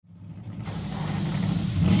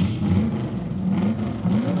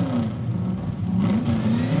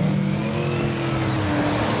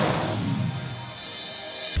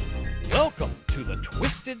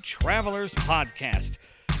Twisted Travelers Podcast,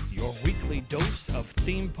 your weekly dose of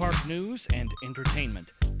theme park news and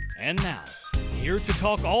entertainment. And now, here to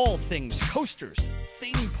talk all things coasters,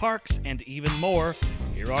 theme parks, and even more,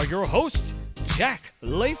 here are your hosts, Jack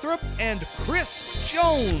Lathrop and Chris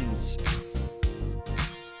Jones.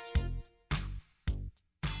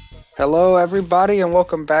 Hello, everybody, and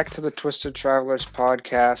welcome back to the Twisted Travelers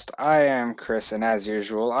Podcast. I am Chris, and as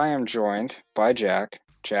usual, I am joined by Jack.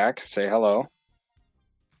 Jack, say hello.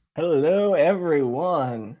 Hello,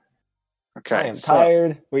 everyone. Okay, I am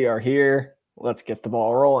tired. We are here. Let's get the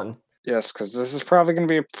ball rolling. Yes, because this is probably going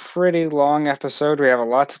to be a pretty long episode. We have a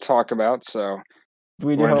lot to talk about, so...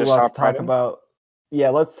 We do have a lot to talk about. Yeah,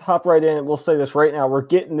 let's hop right in. We'll say this right now. We're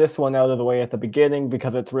getting this one out of the way at the beginning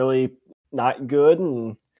because it's really not good,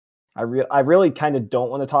 and I really kind of don't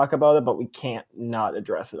want to talk about it, but we can't not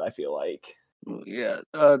address it, I feel like. Yeah,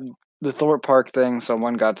 the Thorpe Park thing,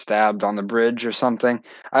 someone got stabbed on the bridge or something.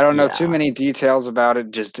 I don't know too many details about it,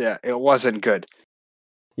 just it wasn't good.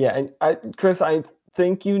 Yeah, and Chris, I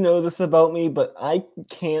think you know this about me, but I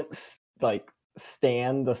can't,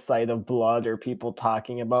 stand the sight of blood or people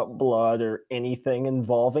talking about blood or anything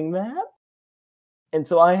involving that. And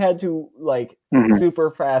so I had to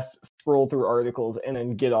super fast scroll through articles and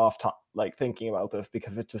then get off thinking about this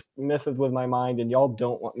because it just messes with my mind, and y'all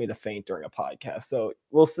don't want me to faint during a podcast. So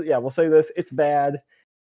we'll say this: it's bad.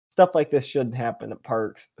 Stuff like this shouldn't happen at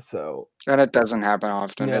parks. And it doesn't happen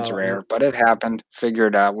often. No, it's rare, but it happened. Figure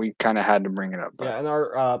it out. We kind of had to bring it up. But. Yeah, and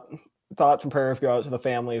our thoughts and prayers go out to the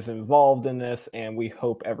families involved in this, and we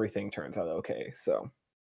hope everything turns out okay. So,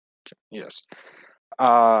 yes.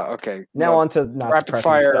 Okay. Now on to not rapid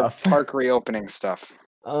fire stuff. Park reopening stuff.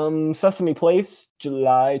 Sesame Place,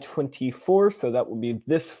 July 24th, so that will be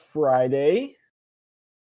this Friday.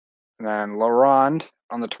 And then La Ronde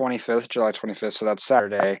on the 25th, July 25th, so that's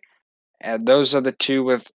Saturday. And those are the two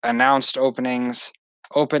with announced openings.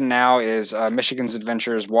 Open now is Michigan's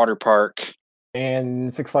Adventures Water Park.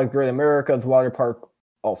 And Six Flags Great America's Water Park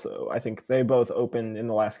also. I think they both opened in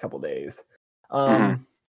the last couple days.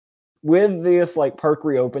 With this park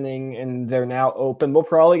reopening and they're now open, we're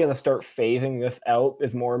probably going to start phasing this out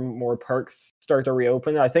as more and more parks start to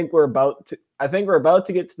reopen. I think we're about to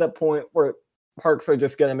get to that point where parks are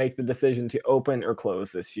just going to make the decision to open or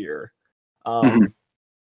close this year.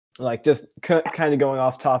 Just kind of going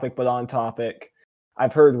off topic, but on topic.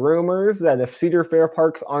 I've heard rumors that if Cedar Fair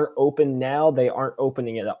parks aren't open now, they aren't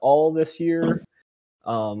opening it at all this year.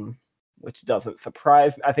 Which doesn't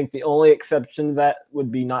surprise me. I think the only exception to that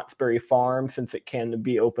would be Knott's Berry Farm, since it can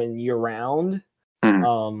be open year-round.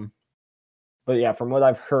 But yeah, from what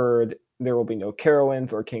I've heard, there will be no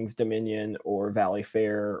Carowinds or King's Dominion or Valley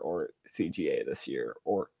Fair or CGA this year.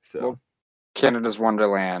 Canada's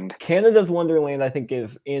Wonderland. Canada's Wonderland, I think,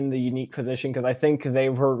 is in the unique position because I think they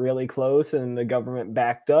were really close and the government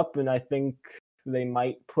backed up, and I think they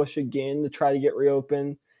might push again to try to get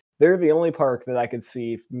reopened. They're the only park that I could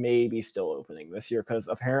see maybe still opening this year because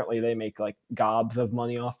apparently they make gobs of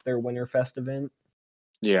money off their Winterfest event.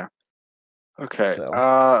 Yeah. Okay.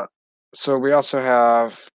 So we also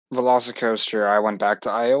have Velocicoaster. I went back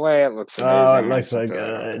to Iowa. It looks amazing. It looks so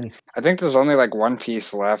good. I think there's only one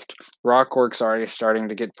piece left. Rockworks already starting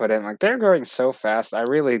to get put in. They're going so fast. I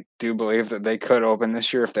really do believe that they could open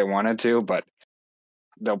this year if they wanted to, but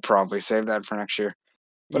they'll probably save that for next year.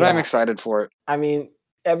 But yeah. I'm excited for it. I mean,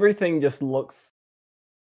 everything just looks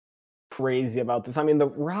crazy about this. I mean, the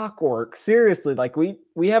Rockworks, seriously,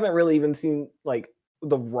 we haven't really even seen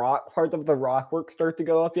the rock part of the Rockworks start to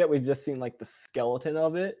go up yet. We've just seen the skeleton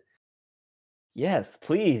of it. Yes,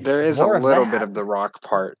 please. There is a little bit of the rock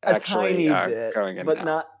part actually going in, but now.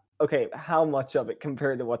 Not okay. How much of it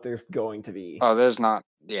compared to what there's going to be? Oh, there's not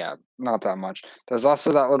that much. There's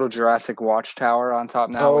also that little Jurassic Watchtower on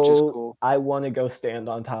top now, which is cool. I want to go stand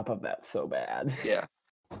on top of that so bad. Yeah.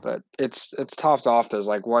 But it's topped off. There's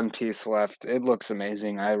one piece left. It looks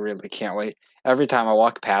amazing. I really can't wait. Every time I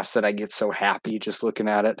walk past it, I get so happy just looking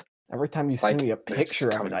at it. Every time you send me a picture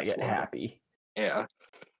of it, I get happy. Yeah.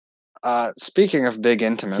 Speaking of big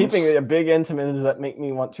Intamins. Keeping it a big Intamins that make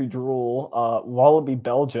me want to drool. Wallaby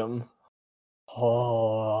Belgium.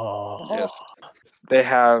 Oh. Yes. They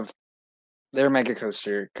have their Mega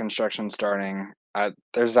Coaster construction starting.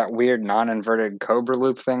 There's that weird non-inverted Cobra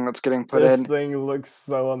Loop thing that's getting put in. This thing looks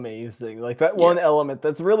so amazing. That one element,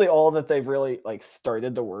 that's really all that they've really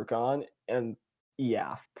started to work on. And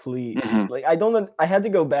yeah, please. I had to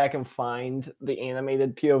go back and find the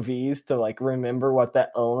animated POVs to remember what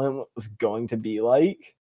that element was going to be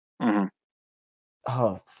like. Oh,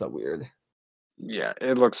 it's so weird. Yeah,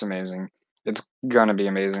 it looks amazing. It's gonna be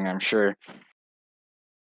amazing, I'm sure.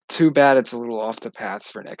 Too bad it's a little off the path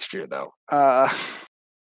for next year, though.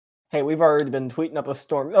 Hey, we've already been tweeting up a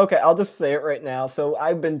storm. Okay, I'll just say it right now. So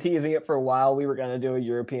I've been teasing it for a while. We were going to do a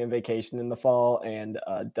European vacation in the fall, and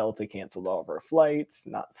Delta canceled all of our flights.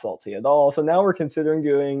 Not salty at all. So now we're considering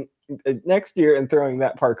doing it next year and throwing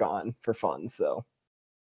that park on for fun. So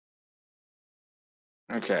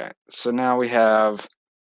Okay, so now we have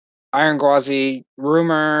Iron Gwazi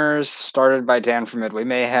rumors started by Dan from Midway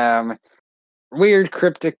Mayhem. Weird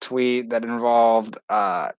cryptic tweet that involved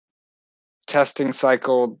testing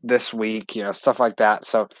cycle this week, stuff like that.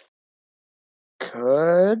 So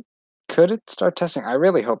could it start testing? I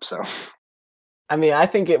really hope so. I mean, I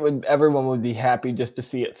think everyone would be happy just to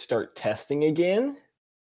see it start testing again.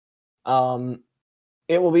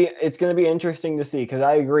 It's going to be interesting to see, because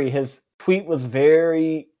I agree his tweet was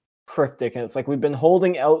very cryptic, and it's like, we've been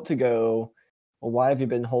holding out to go. Well, why have you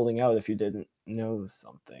been holding out if you didn't know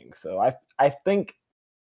something? So I think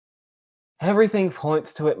everything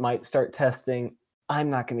points to it might start testing. I'm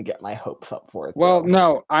not going to get my hopes up for it. Well, though.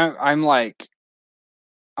 no, I'm like,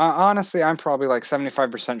 honestly, I'm probably like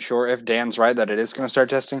 75% sure if Dan's right that it is going to start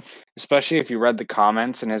testing, especially if you read the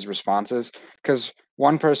comments and his responses. Because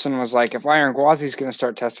one person was like, if Iron Gwazi is going to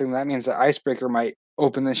start testing, that means that Icebreaker might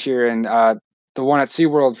open this year, and the one at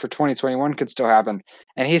SeaWorld for 2021 could still happen.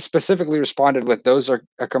 And he specifically responded with, those are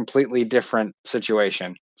a completely different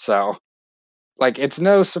situation. So, like, it's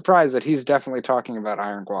no surprise that he's definitely talking about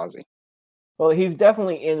Iron Gwazi. Well, he's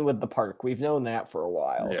definitely in with the park. We've known that for a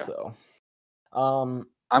while. Yeah. So,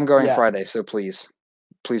 I'm going yeah. Friday, so please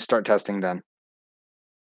start testing then.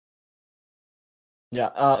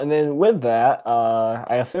 Yeah, and then with that,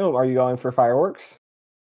 I assume, are you going for fireworks?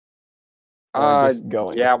 Or just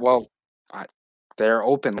going? Yeah, well, they're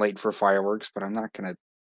open late for fireworks, but I'm not gonna.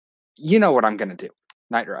 You know what I'm gonna do?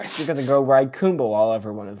 Night ride. You're gonna go ride Kumba while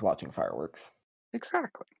everyone is watching fireworks.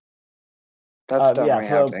 Exactly. That's definitely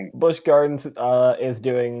happening. Busch Gardens is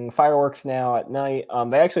doing fireworks now at night.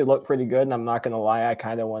 They actually look pretty good, and I'm not gonna lie, I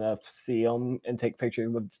kind of want to see them and take pictures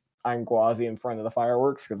with Iron Gwazi in front of the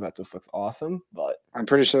fireworks, because that just looks awesome. But I'm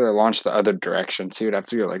pretty sure they launched the other direction, so you'd have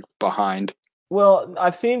to go like behind. Well,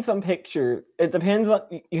 I've seen some picture. It depends on.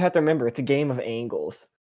 You have to remember, it's a game of angles,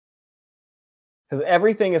 because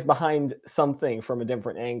everything is behind something from a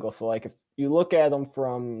different angle. So, like, if you look at them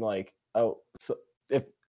from if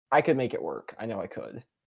I could make it work, I know I could.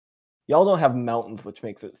 Y'all don't have mountains, which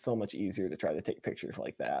makes it so much easier to try to take pictures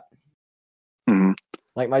like that. Mm-hmm.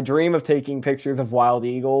 Like, my dream of taking pictures of Wild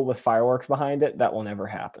Eagle with fireworks behind it, that will never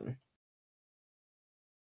happen.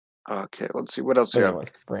 Okay, let's see what else we Anyway,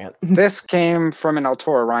 have. Brant. This came from an El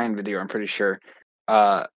Toro Ryan video, I'm pretty sure.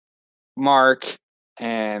 Mark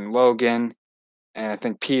and Logan and I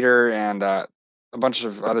think Peter and a bunch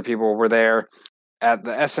of other people were there at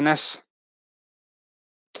the SNS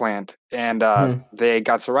plant, and they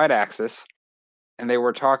got to ride Axis, and they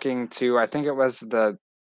were talking to, I think it was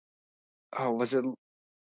was it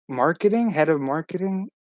marketing, head of marketing?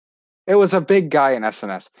 It was a big guy in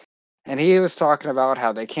SNS, and he was talking about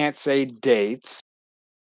how they can't say dates,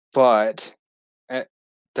 but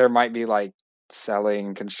there might be like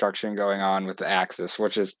selling construction going on with the Axis,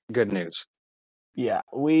 which is good news. Yeah,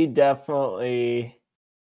 we definitely.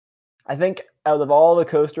 I think out of all the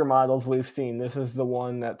coaster models we've seen, this is the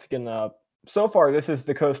one that's gonna. So far, this is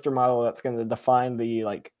the coaster model that's gonna define the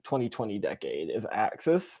 2020 decade, is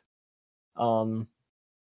Axis. Because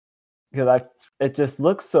it just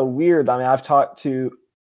looks so weird. I mean, I've talked to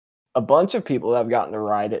a bunch of people that have gotten to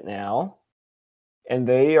ride it now, and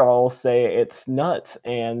they all say it's nuts,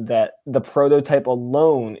 and that the prototype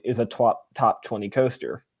alone is a top 20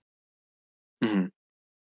 coaster. Mm-hmm.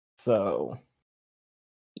 So,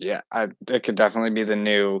 yeah, it could definitely be the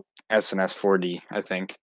new SNS 4D, I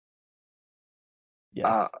think.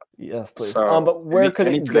 Yes, please. So, but where could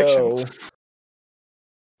it go?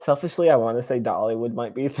 Selfishly, I want to say Dollywood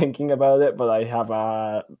might be thinking about it, but I have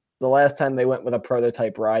the last time they went with a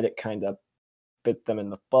prototype ride, it kind of bit them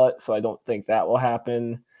in the butt, so I don't think that will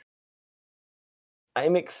happen.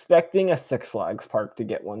 I'm expecting a Six Flags park to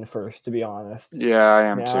get one first, to be honest. Yeah, I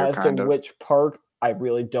am now, too, as to which park, I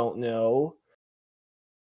really don't know.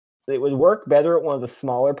 It would work better at one of the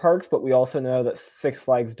smaller parks, but we also know that Six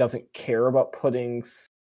Flags doesn't care about putting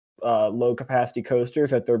low capacity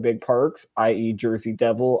coasters at their big parks, i.e. Jersey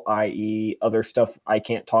Devil, i.e. other stuff I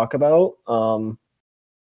can't talk about.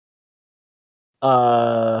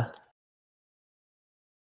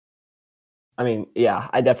 I mean, yeah,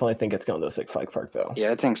 I definitely think it's going to Six Flags Park, though.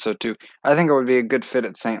 Yeah, I think so, too. I think it would be a good fit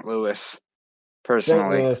at St. Louis,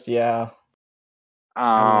 personally. St. Louis, yeah.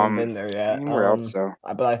 I haven't been there yet. Anywhere else, though.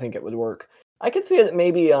 But I think it would work. I could see it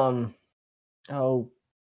maybe,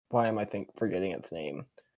 Why am I forgetting its name?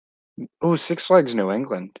 Oh, Six Flags New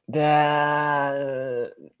England. Maybe.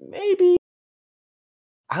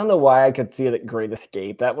 I don't know why I could see it at Great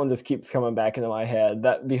Escape. That one just keeps coming back into my head.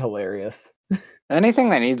 That'd be hilarious. Anything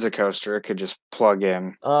that needs a coaster, it could just plug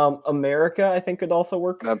in. America, I think, could also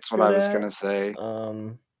work. That's what good I was at. gonna say.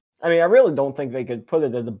 I mean, I really don't think they could put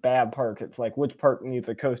it as a bad park. It's like, which park needs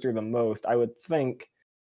a coaster the most? I would think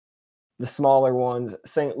the smaller ones,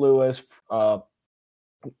 St. Louis,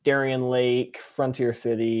 Darien Lake, Frontier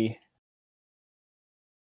City,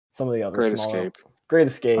 some of the other Great smaller. Escape. Great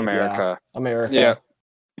Escape, America. Yeah. America. Yeah.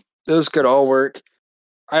 Those could all work.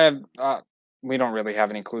 We don't really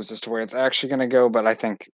have any clues as to where it's actually going to go, but I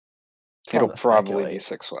think it'll probably be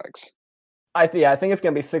Six Flags. I think it's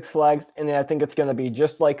going to be Six Flags, and then I think it's going to be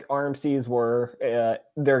just like RMC's were.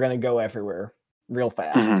 They're going to go everywhere real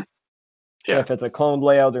fast. Mm-hmm. Yeah. If it's a cloned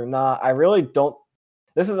layout or not, I really don't.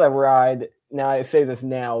 This is a ride. Now, I say this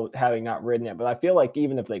now, having not ridden it, but I feel like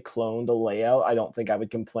even if they cloned a layout, I don't think I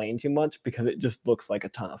would complain too much because it just looks like a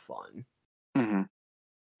ton of fun. Mm-hmm.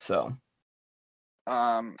 So.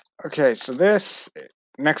 Okay, so this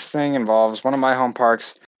next thing involves one of my home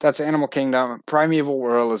parks. That's Animal Kingdom. Primeval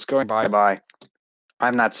World is going bye-bye.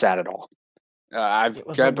 I'm not sad at all. I've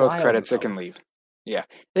got both credits. It can leave. Yeah,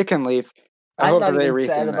 it can leave. I hope that they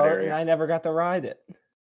retheme that area. And I never got to ride it.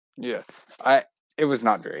 Yeah, it was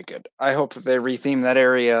not very good. I hope that they retheme that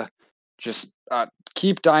area. Just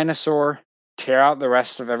keep Dinosaur, tear out the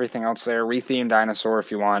rest of everything else there. Retheme Dinosaur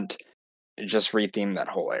if you want. Just retheme that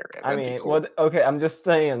whole area. That'd be cool. Okay, I'm just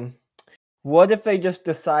saying. What if they just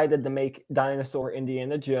decided to make Dinosaur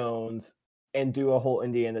Indiana Jones and do a whole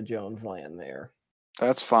Indiana Jones land there?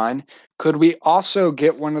 That's fine. Could we also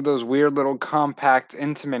get one of those weird little compact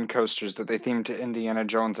Intamin coasters that they themed to Indiana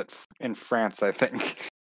Jones in France, I think?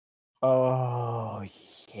 Oh,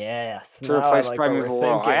 yes. To replace Primeval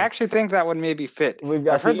World. I actually think that would maybe fit.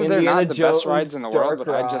 I've heard that they're not the best rides in the world, but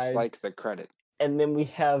I just like the credit. And then we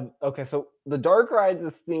have, so the Dark Ride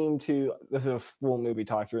is themed to, this is a full movie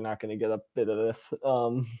talk, you're not going to get a bit of this.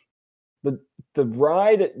 The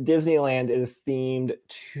ride at Disneyland is themed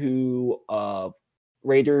to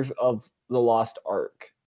Raiders of the Lost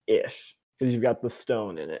Ark-ish, because you've got the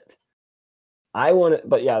stone in it. I want it,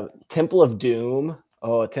 but yeah, Temple of Doom,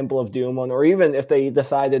 a Temple of Doom one, or even if they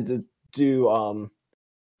decided to do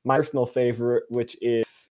my personal favorite, which is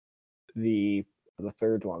the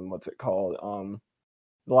third one, what's it called?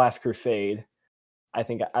 The Last Crusade. I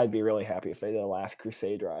think I'd be really happy if they did a Last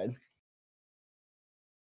Crusade ride.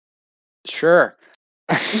 Sure.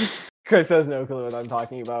 Chris has no clue what I'm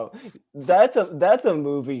talking about. That's a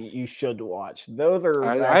movie you should watch. Those are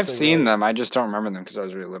I've seen them. I just don't remember them because I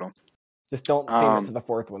was really little. Just don't theme it to the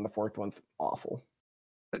fourth one. The fourth one's awful.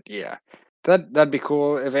 But yeah, that'd be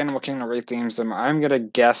cool if Animal Kingdom rethemes them. I'm gonna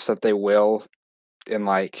guess that they will in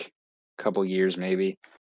like a couple years maybe.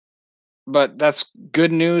 But that's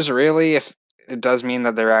good news, really, if it does mean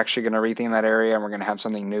that they're actually going to retheme that area and we're going to have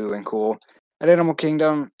something new and cool at Animal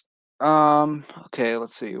Kingdom. Okay,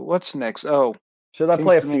 let's see. What's next? Oh. Should I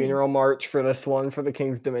play a funeral march for this one for the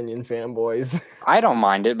King's Dominion fanboys? I don't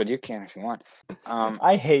mind it, but you can if you want.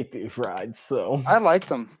 I hate these rides, so. I like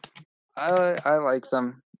them. I like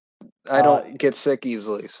them. I don't get sick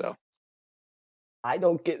easily, so. I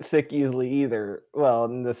don't get sick easily either. Well,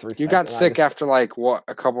 in this respect, you got sick after like what,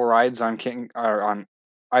 a couple rides on on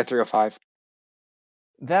I-305.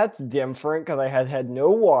 That's different because I had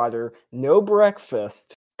no water, no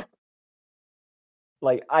breakfast.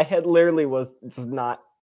 Like I had literally was just not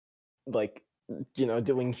like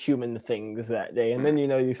doing human things that day, and then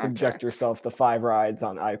you subject yourself to 5 rides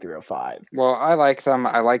on I-305. Well, I like them.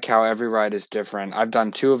 I like how every ride is different. I've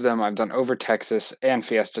done 2 of them. I've done Over Texas and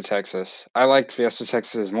Fiesta Texas. I like Fiesta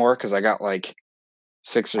Texas more because I got like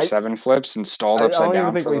 6 or 7 flips and stalled upside down.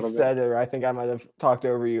 I don't even think we said it. I think I might have talked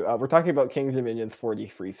over you. We're talking about King's Dominion's 4D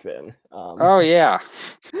free spin. Oh yeah.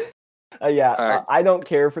 I don't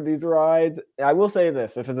care for these rides. I will say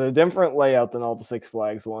this: if it's a different layout than all the Six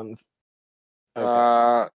Flags ones.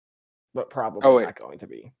 Okay. But probably not going to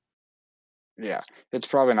be. Yeah, it's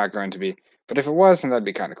probably not going to be. But if it was, then that'd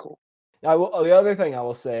be kind of cool. The other thing I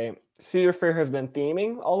will say, Cedar Fair has been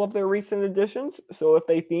theming all of their recent editions, so if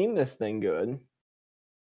they theme this thing good,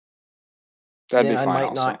 that'd be fine. I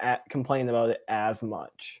might not complain about it as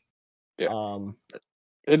much. Yeah.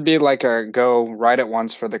 It'd be like a go ride it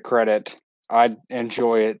once for the credit. I'd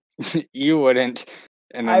enjoy it. You wouldn't.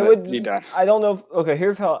 And then I would be done. I don't know.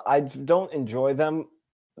 Here's how I don't enjoy them.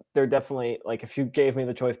 They're definitely like if you gave me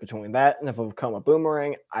the choice between that and if it would come a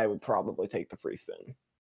boomerang, I would probably take the free spin.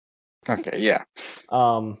 Okay, yeah.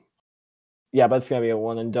 Yeah, but it's gonna be a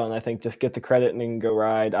one and done. I think just get the credit and then go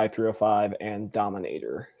ride I-305 and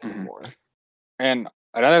Dominator some more. And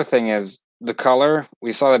another thing is the color.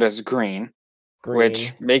 We saw that it's green,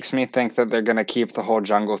 which makes me think that they're gonna keep the whole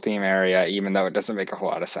jungle theme area, even though it doesn't make a whole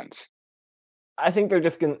lot of sense. I think they're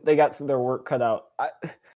just gonna. They got their work cut out.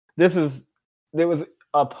 There was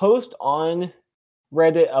a post on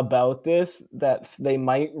Reddit about this that they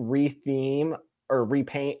might retheme or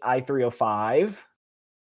repaint I-305.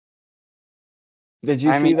 Did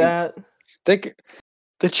you see that?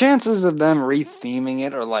 The chances of them retheming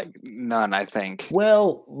it are like none, I think.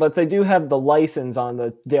 Well, but they do have the license on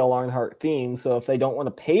the Dale Earnhardt theme, so if they don't want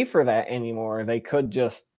to pay for that anymore, they could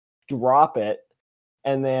just drop it.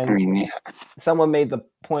 And then someone made the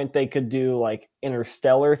point they could do like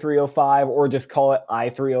Interstellar 305 or just call it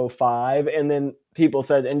I-305. And then people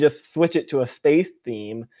said, and just switch it to a space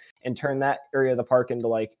theme and turn that area of the park into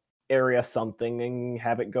like area something and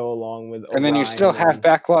have it go along with and then you still have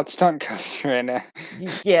backlot stunt coaster right now.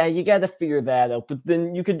 Yeah, you got to figure that out, but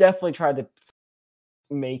then you could definitely try to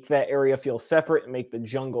make that area feel separate and make the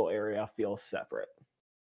jungle area feel separate.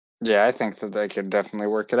 Yeah, I think that they could definitely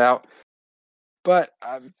work it out, but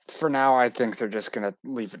for now I think they're just gonna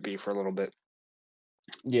leave it be for a little bit.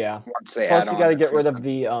 Yeah, once they plus you got to get rid of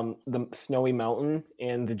the snowy mountain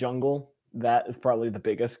and the jungle. That is probably the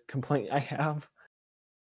biggest complaint I have.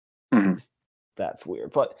 That's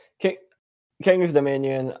weird. But King's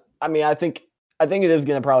Dominion, I mean, I think it is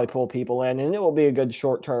going to probably pull people in, and it will be a good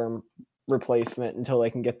short-term replacement until they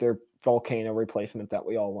can get their volcano replacement that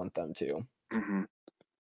we all want them to.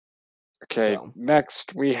 Okay,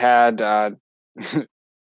 next we had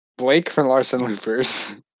Blake from Larson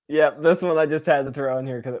Loopers. Yep, this one I just had to throw in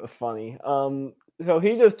here because it was funny. So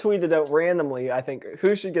he just tweeted out randomly, I think,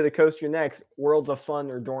 who should get a coaster next, Worlds of Fun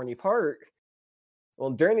or Dorney Park?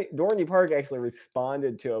 Well, Dorney Park actually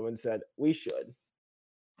responded to him and said, we should.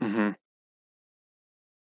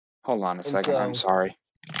 Hold on a second. I'm sorry.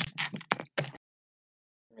 Give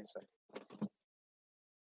me a second.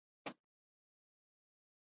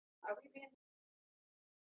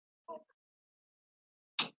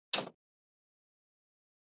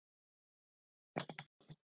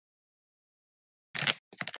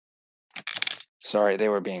 Sorry, they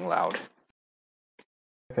were being loud.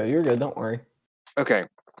 Okay, you're good. Don't worry. Okay.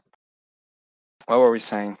 What were we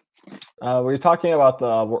saying? We were talking about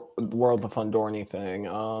the World of Fun Dorney thing.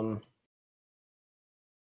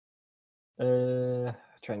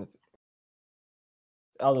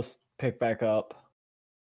 I'll just pick back up.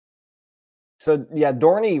 So yeah,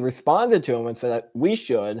 Dorney responded to him and said that we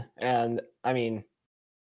should, and I mean,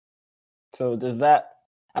 so does that?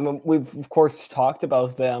 I mean, we've of course talked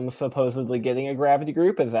about them supposedly getting a gravity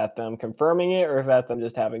group. Is that them confirming it, or is that them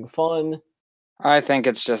just having fun? I think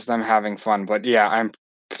it's just them having fun, but yeah, I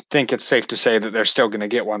think it's safe to say that they're still going to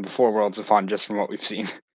get one before Worlds of Fun, just from what we've seen.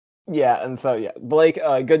 Yeah, and so yeah, Blake,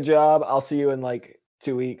 good job. I'll see you in like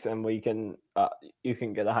 2 weeks, and we can you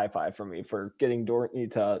can get a high five from me for getting Dorney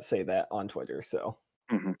to say that on Twitter. So,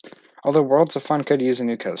 although Worlds of Fun could use a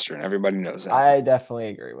new coaster, and everybody knows that. I definitely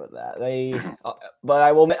agree with that. But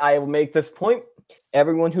I will make this point.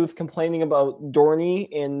 Everyone who's complaining about Dorney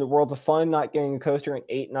in the Worlds of Fun not getting a coaster in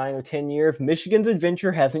 8, 9, or 10 years, Michigan's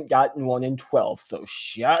Adventure hasn't gotten one in 12. So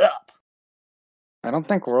shut up. I don't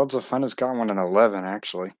think Worlds of Fun has gotten one in 11,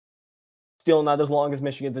 actually. Still not as long as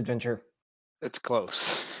Michigan's Adventure. It's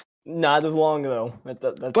close. Not as long, though.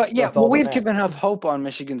 But yeah, we've given up hope on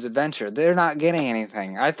Michigan's Adventure. They're not getting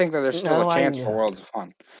anything. I think that there's still a chance for Worlds of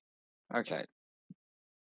Fun. Okay.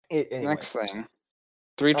 Anyway. Next thing.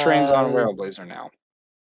 3 trains on Railblazer now.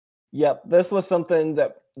 Yep, this was something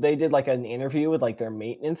that they did like an interview with like their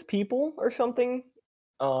maintenance people or something.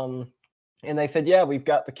 And they said, yeah, we've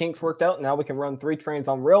got the kinks worked out. Now we can run 3 trains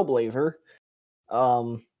on Railblazer.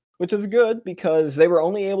 Which is good because they were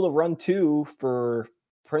only able to run 2 for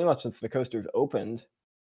pretty much since the coasters opened.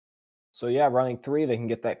 So yeah, running 3, they can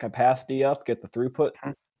get that capacity up, get the throughput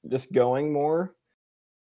just going more.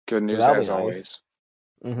 Good news as always.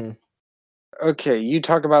 Okay, you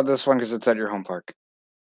talk about this one because it's at your home park.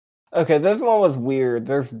 Okay, this one was weird.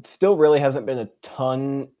 There's still really hasn't been a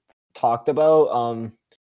ton talked about.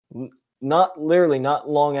 Not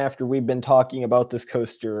long after we've been talking about this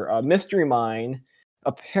coaster, Mystery Mine,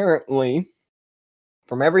 apparently,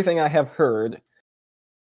 from everything I have heard,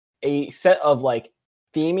 a set of like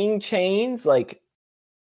theming chains, like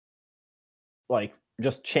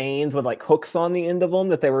just chains with like hooks on the end of them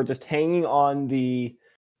that they were just hanging on the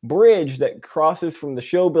bridge that crosses from the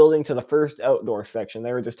show building to the first outdoor section.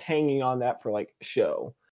 They were just hanging on that for like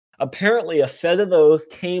show. Apparently a set of those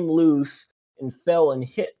came loose and fell and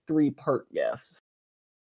hit 3 park guests.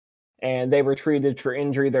 and they were treated for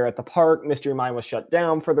injury there at the park. Mystery Mine was shut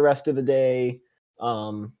down for the rest of the day.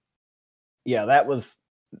 Yeah,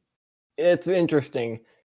 it's interesting.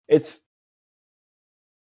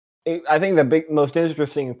 I think the most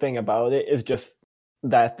interesting thing about it is just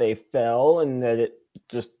that they fell, and that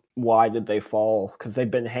why did they fall? Because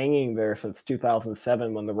they've been hanging there since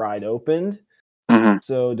 2007 when the ride opened. Mm-hmm.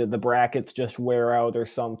 So did the brackets just wear out or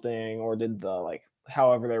something, or did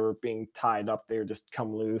however they were being tied up there just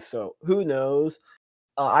come loose? So who knows?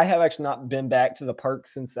 I have actually not been back to the park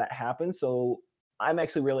since that happened, so I'm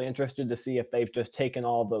actually really interested to see if they've just taken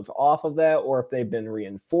all of those off of that or if they've been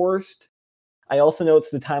reinforced. I also know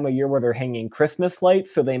it's the time of year where they're hanging Christmas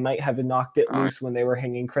lights, so they might have knocked it loose when they were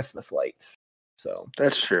hanging Christmas lights. So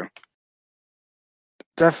that's true.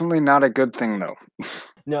 Definitely not a good thing, though.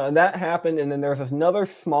 No, and that happened, and then there was another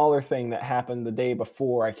smaller thing that happened the day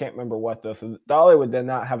before. I can't remember what this is. Dollywood did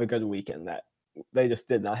not have a good weekend. They just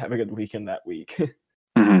did not have a good weekend that week.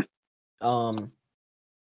 Mm-hmm.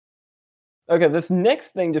 Okay, this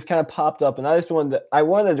next thing just kind of popped up, and I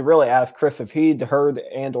wanted to really ask Chris if he'd heard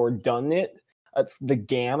and or done it. It's the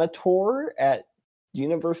Gamma Tour at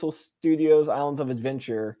Universal Studios Islands of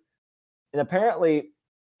Adventure, and apparently,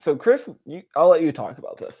 so Chris, I'll let you talk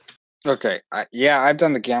about this. Okay, I've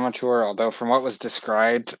done the Gamma Tour, although from what was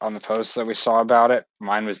described on the posts that we saw about it,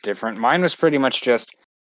 mine was different. Mine was pretty much just,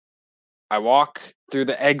 I walk through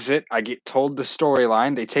the exit, I get told the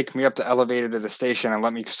storyline, they take me up the elevator to the station and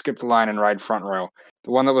let me skip the line and ride front row.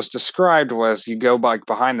 The one that was described was you go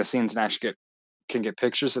behind the scenes and actually can get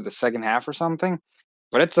pictures of the second half or something.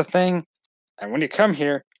 But it's a thing, and when you come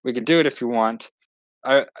here, we can do it if you want.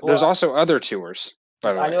 There's also other tours,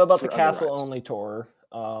 by the way. I know about the Castle Only tour.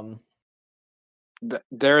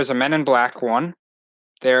 There is a Men in Black one,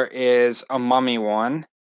 there is a Mummy one,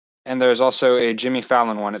 and there's also a Jimmy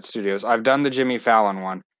Fallon one at Studios. I've done the Jimmy Fallon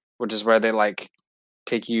one, which is where they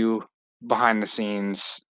take you behind the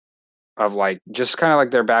scenes of just kind of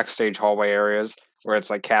like their backstage hallway areas where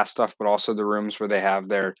it's cast stuff, but also the rooms where they have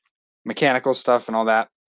their mechanical stuff and all that.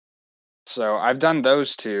 So I've done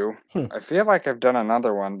those two. I feel like I've done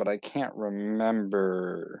another one, but I can't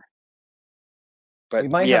remember. But we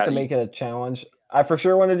might have to make it a challenge. I for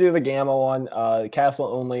sure want to do the Gamma one, Castle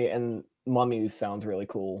Only, and Mummies sounds really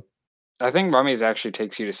cool. I think Mummies actually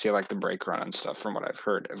takes you to see the brake run and stuff, from what I've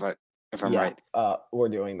heard. If I'm right, we're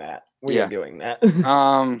doing that. We are doing that.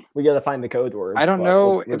 We got to find the code word. I don't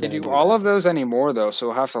know if they do all of those anymore though, so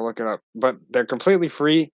we'll have to look it up. But they're completely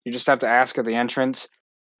free. You just have to ask at the entrance.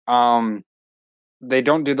 They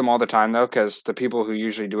don't do them all the time though, because the people who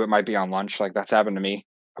usually do it might be on lunch. That's happened to me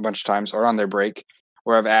a bunch of times, or on their break,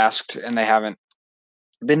 where I've asked and they haven't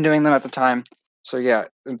been doing them at the time. So yeah,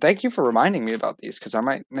 and thank you for reminding me about these, because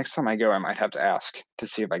next time I go, I might have to ask to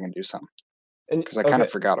see if I can do some, because I kind of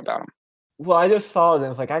forgot about them. Well, I just saw it and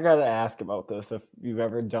it's I gotta ask about this if you've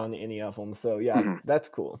ever done any of them. So yeah, that's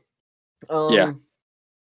cool. Last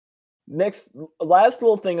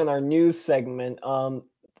little thing on our news segment.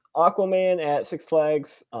 Aquaman at Six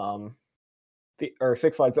Flags,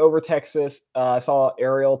 Six Flags Over Texas. I saw an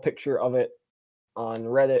aerial picture of it on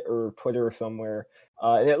Reddit or Twitter or somewhere,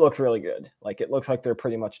 and it looks really good. It looks like they're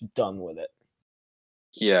pretty much done with it.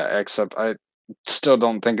 Yeah, except I still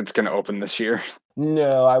don't think it's going to open this year.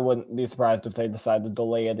 No, I wouldn't be surprised if they decide to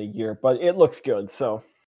delay it a year, but it looks good. So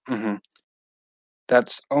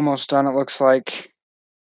that's almost done. It looks like.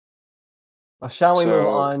 Shall we move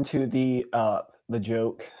on to the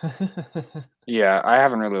joke? Yeah, I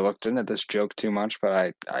haven't really looked into this joke too much,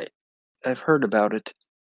 but I've heard about it.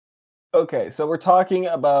 Okay, so we're talking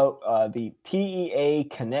about the TEA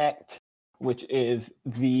Connect, which is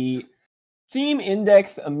the Theme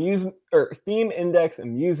Index and Museum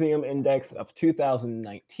Index of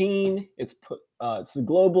 2019. It's the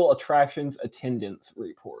Global Attractions Attendance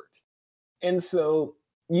Report, and so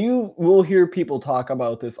you will hear people talk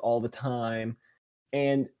about this all the time,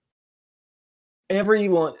 and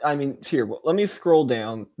everyone. I mean, here, let me scroll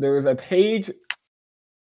down. There's a page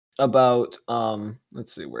about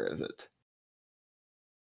let's see, where is it?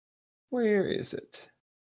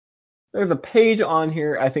 There's a page on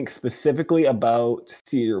here, I think, specifically about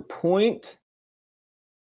Cedar Point,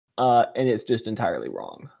 and it's just entirely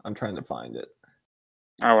wrong. I'm trying to find it.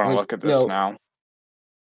 I want to look at this now.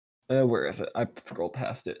 Where is it? I scrolled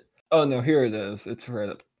past it. Oh no, here it is. It's right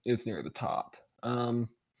up. It's near the top.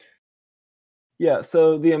 Yeah.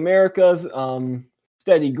 So the Americas,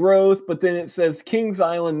 steady growth, but then it says Kings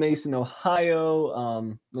Island, Mason,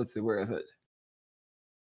 Ohio. Let's see, where is it?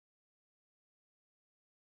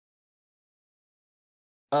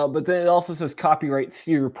 But then it also says copyright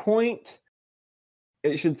Cedar Point.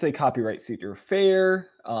 it should say copyright Cedar Fair.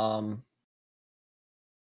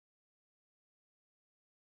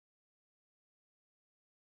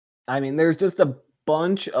 I mean, there's just a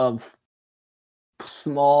bunch of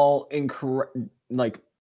small incorrect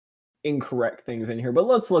things in here, but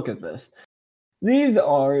let's look at this. These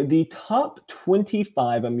are the top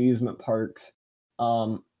 25 amusement parks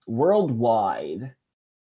worldwide.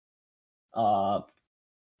 Let's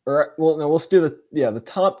do the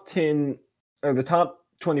top 10 or the top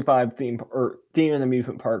 25 theme and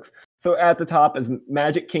amusement parks. So at the top is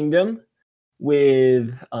Magic Kingdom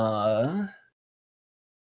with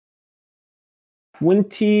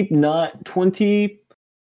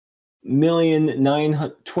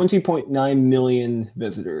 20.9 million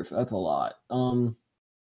visitors. That's a lot.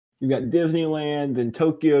 You've got Disneyland, then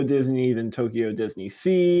Tokyo Disney, then Tokyo Disney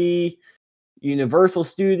Sea, Universal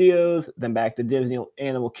Studios, then back to Disney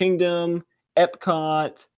Animal Kingdom,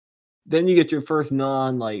 Epcot. Then you get your first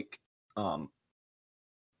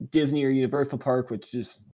Disney or Universal park, which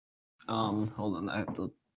is hold on, I have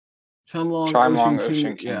to Chimelong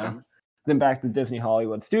Ocean Kingdom. Yeah. Then back to Disney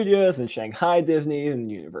Hollywood Studios and Shanghai Disney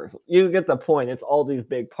and Universal. You get the point. It's all these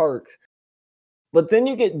big parks. But then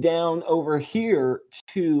you get down over here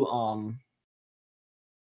to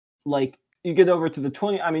you get over to the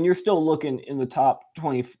 20. I mean, you're still looking in the top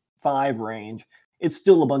 25 range. It's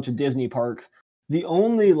still a bunch of Disney parks. The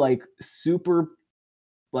only super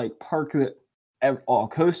park that all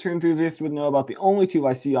coaster enthusiasts would know about, the only two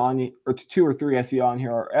I see on, or two or three I see on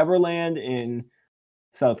here, are Everland in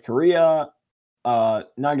South Korea,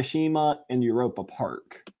 Nagashima, and Europa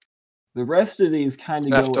Park. The rest of these kind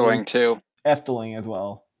of Efteling too. Efteling as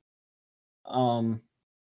well.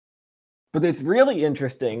 But it's really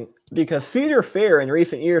interesting because Cedar Fair in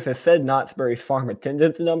recent years has said Knott's Berry's farm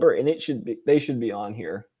attendance number, and they should be on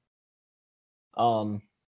here.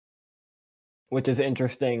 Which is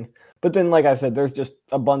interesting. But then, like I said, there's just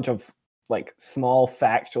a bunch of small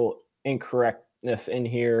factual incorrectness in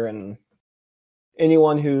here, and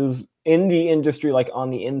anyone who's in the industry, on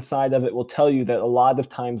the inside of it, will tell you that a lot of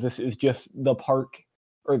times this is just the park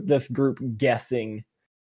or this group guessing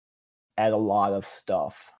at a lot of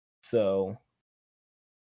stuff. So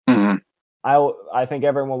I think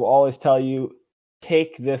everyone will always tell you,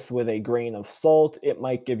 take this with a grain of salt. It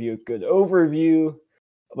might give you a good overview,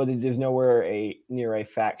 but it is nowhere near a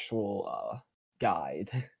factual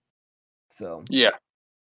guide. So yeah.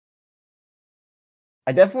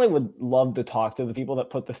 I definitely would love to talk to the people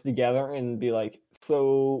that put this together and be like,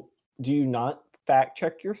 so do you not fact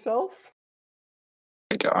check yourself?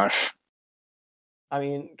 Gosh. I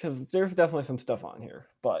mean, because there's definitely some stuff on here,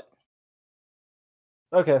 but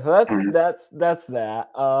okay, so that's that.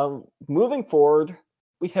 Moving forward,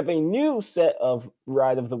 we have a new set of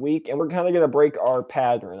Ride of the Week, and we're kind of going to break our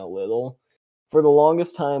pattern a little. For the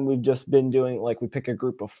longest time, we've just been doing, we pick a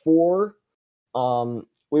group of 4.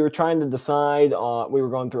 We were trying to decide on, we were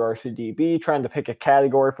going through our CDB, trying to pick a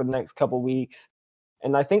category for the next couple weeks.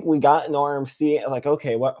 And I think we got an RMC,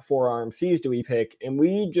 okay, what 4 RMCs do we pick? And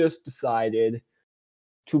we just decided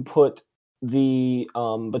to put between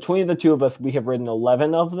the two of us, we have written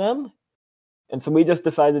 11 of them. And so we just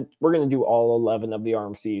decided we're going to do all 11 of the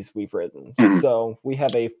RMCs we've written. So we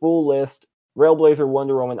have a full list: Railblazer,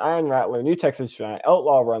 Wonder Woman, Iron Rattler, New Texas Giant,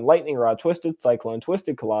 Outlaw Run, Lightning Rod, Twisted Cyclone,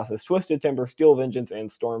 Twisted Colossus, Twisted Timber, Steel Vengeance,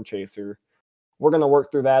 and Storm Chaser. We're going to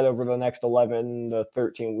work through that over the next 11 to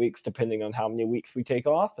 13 weeks, depending on how many weeks we take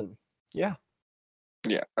off. And yeah.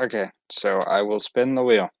 Yeah, okay. So I will spin the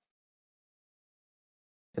wheel.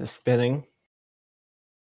 It's spinning.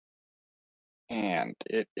 And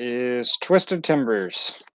it is Twisted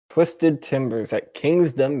Timbers. Twisted Timbers at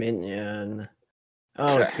King's Dominion.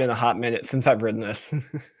 Oh, Okay. It's been a hot minute since I've written this.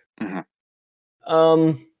 Mhm.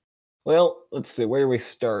 Well, let's see. Where do we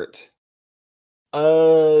start?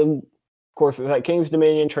 Of course, it's at King's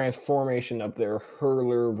Dominion transformation of their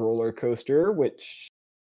Hurler roller coaster, which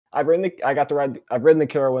I've ridden the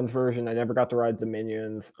Carowinds version. I never got to ride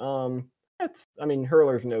Dominions.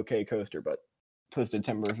 Hurler's an okay coaster, but Twisted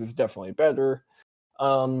Timbers is definitely better.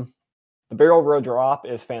 The Barrel Road Drop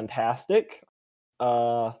is fantastic.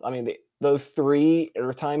 Those 3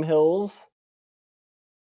 airtime hills,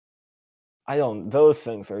 those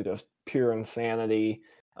things are just pure insanity.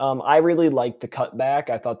 I really liked the cutback.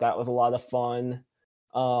 I thought that was a lot of fun.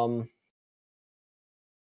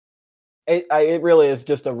 It really is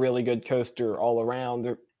just a really good coaster all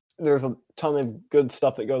around. There's a ton of good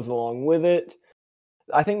stuff that goes along with it.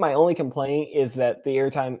 I think my only complaint is that the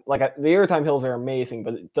airtime hills are amazing,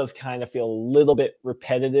 but it does kind of feel a little bit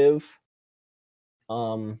repetitive.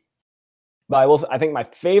 But I think my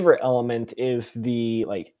favorite element is the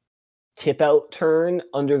tip out turn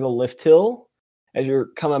under the lift hill as you're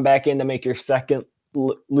coming back in to make your second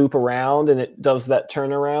loop around, and it does that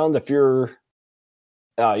turnaround. If you're,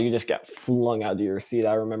 you just got flung out of your seat.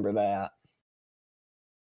 I remember that.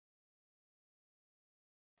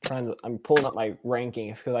 I'm pulling up my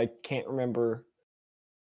rankings because I can't remember.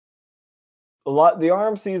 The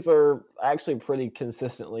RMCs are actually pretty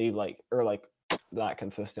consistently not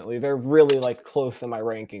consistently. They're really like close in my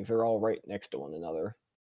rankings. They're all right next to one another.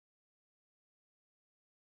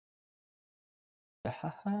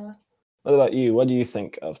 What about you? What do you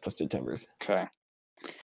think of Twisted Timbers? Okay.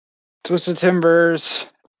 Twisted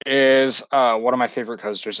Timbers is one of my favorite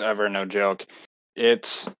coasters ever, no joke.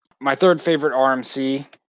 It's my third favorite RMC,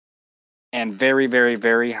 and very, very,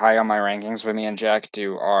 very high on my rankings. When me and Jack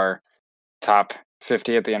do our top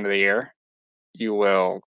 50 at the end of the year, you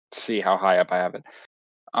will see how high up I have it.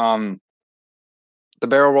 The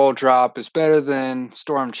barrel roll drop is better than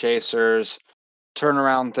Storm Chasers.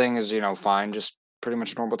 Turnaround thing is, fine, just pretty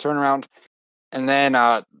much normal turnaround. And then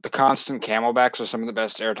the constant camelbacks are some of the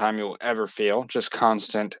best airtime you'll ever feel. Just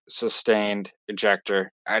constant, sustained ejector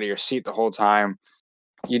out of your seat the whole time.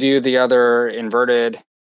 You do the other inverted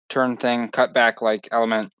turn thing, cut back like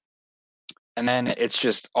element, and then it's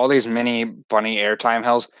just all these mini bunny airtime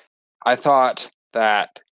hills. I thought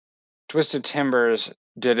that Twisted Timbers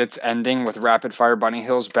did its ending with rapid fire bunny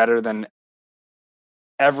hills better than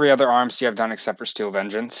every other RMC I've done except for Steel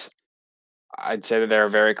Vengeance. I'd say that they're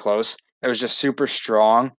very close. It was just super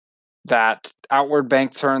strong. That outward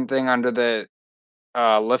bank turn thing under the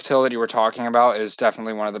lift hill that you were talking about is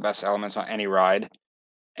definitely one of the best elements on any ride.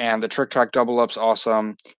 And the trick track double up's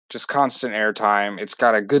awesome. Just constant airtime. It's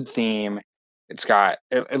got a good theme.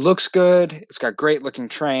 It looks good. It's got great looking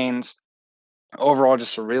trains. Overall,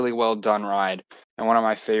 just a really well done ride, and one of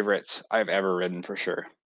my favorites I've ever ridden for sure.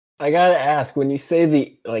 I gotta ask, when you say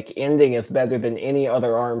the ending is better than any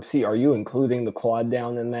other RMC, are you including the quad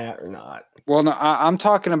down in that or not? Well, no, I'm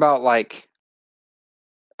talking about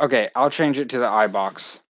okay, I'll change it to the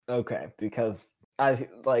iBox. Okay, because I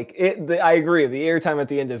agree. The airtime at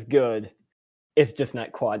the end is good. It's just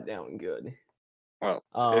not quad down good. Well,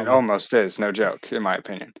 it almost is, no joke, in my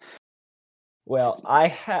opinion. Well,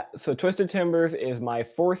 so Twisted Timbers is my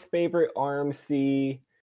fourth favorite RMC.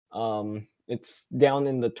 It's down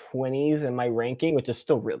in the 20s in my ranking, which is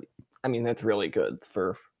still that's really good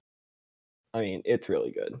it's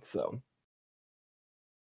really good. So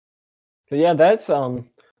yeah, that's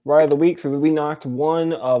Ride of the Week. So we knocked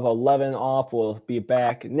 1 of 11 off. We'll be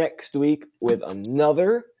back next week with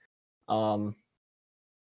another.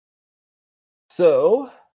 So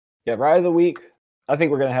yeah, Ride of the Week. I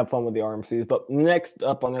think we're gonna have fun with the RMCs. But next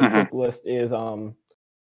up on our quick list is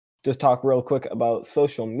just talk real quick about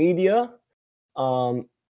social media.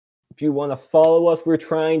 If you want to follow us, we're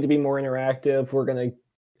trying to be more interactive.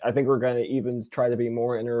 I think we're gonna even try to be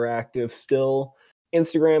more interactive still.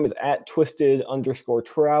 Instagram is at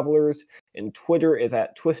 @twisted_travelers, and Twitter is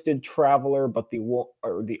at @twistedtraveler, but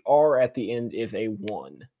the R at the end is a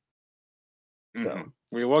 1. So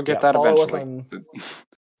we will get that eventually.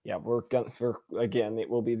 Yeah, it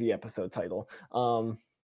will be the episode title.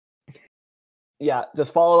 Yeah,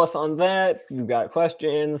 just follow us on that. If you've got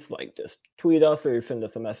questions, just tweet us or send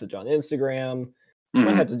us a message on Instagram. We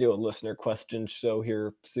might have to do a listener question show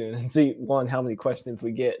here soon and see, 1, how many questions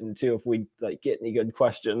we get, and 2, if we get any good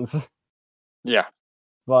questions. Yeah.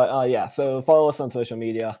 But yeah, so follow us on social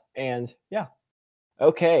media, and yeah.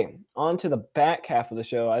 Okay, on to the back half of the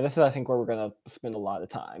show. This is, I think, where we're gonna spend a lot of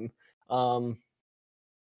time. And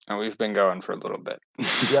we've been going for a little bit.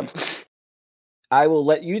 Yep. I will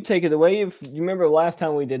let you take it away. If you remember last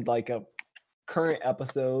time we did a current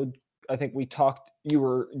episode, I think we talked, you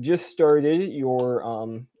were just started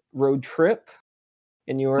your road trip,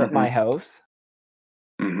 and you were at my house.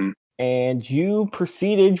 And you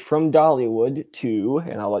proceeded from Dollywood to,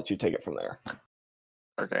 and I'll let you take it from there.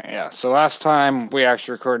 Okay, yeah. So last time we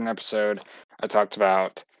actually recorded an episode, I talked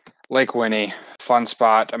about Lake Winnie, Fun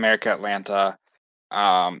Spot, America Atlanta,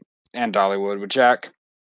 and Dollywood with Jack.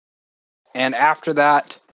 And after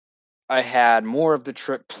that, I had more of the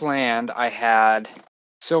trip planned. I had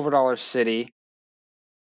Silver Dollar City,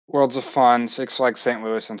 Worlds of Fun, Six Flags St.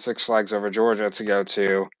 Louis, and Six Flags Over Georgia to go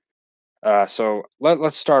to. So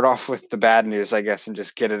let's start off with the bad news, I guess, and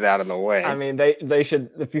just get it out of the way. I mean, they should,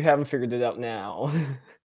 if you haven't figured it out now.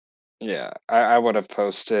 Yeah, I would have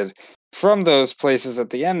posted from those places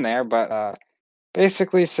at the end there, but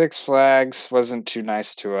basically Six Flags wasn't too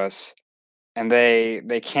nice to us. And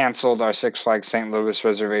they canceled our Six Flags St. Louis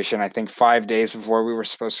reservation, I think 5 days before we were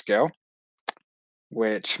supposed to go.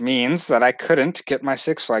 Which means that I couldn't get my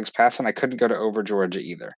Six Flags pass, and I couldn't go to Over Georgia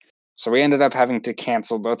either. So we ended up having to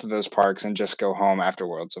cancel both of those parks and just go home after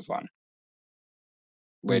Worlds of Fun,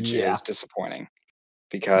 which Yeah, is disappointing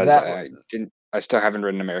because that I one. didn't. I still haven't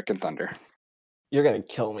ridden American Thunder. You're gonna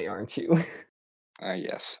kill me, aren't you?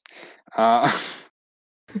 Yes. Uh,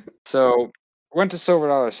 so went to Silver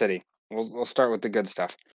Dollar City. We'll start with the good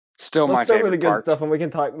stuff. Still Let's my start with the favorite good park. stuff, and we can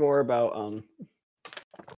talk more about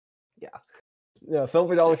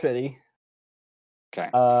Silver Dollar City. Okay.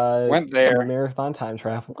 Went there, Marathon Time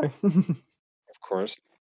Traveler. of course.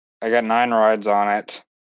 I got 9 rides on it,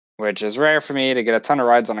 which is rare for me to get a ton of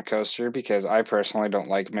rides on a coaster because I personally don't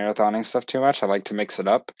like marathoning stuff too much. I like to mix it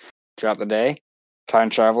up throughout the day. Time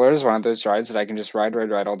Traveler is one of those rides that I can just ride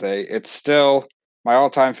all day. It's still my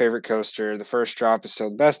all-time favorite coaster. The first drop is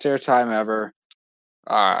still the best airtime ever.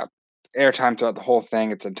 Airtime throughout the whole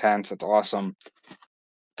thing. It's intense. It's awesome.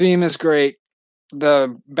 Theme is great.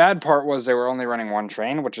 The bad part was they were only running one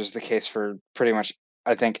train, which is the case for pretty much,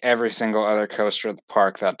 I think, every single other coaster at the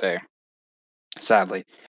park that day, sadly.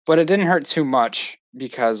 But it didn't hurt too much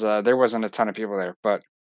because there wasn't a ton of people there. But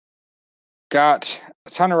got a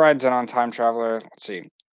ton of rides in on Time Traveler. Let's see.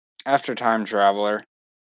 After Time Traveler,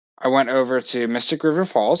 I went over to Mystic River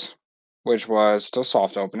Falls, which was still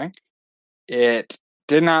soft opening. It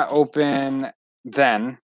did not open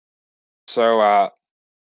then, so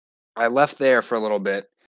I left there for a little bit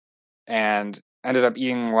and ended up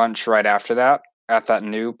eating lunch right after that at that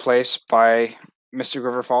new place by Mystic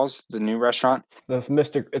River Falls, the new restaurant.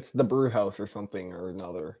 It's the Brew House or something or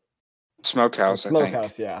another. Smokehouse, I think.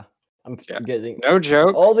 Smokehouse, yeah. I'm Yeah. getting No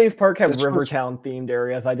joke. all these parks have This was- Rivertown themed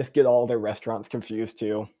areas. I just get all their restaurants confused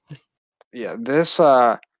too. Yeah, this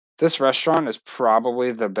restaurant is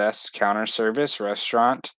probably the best counter service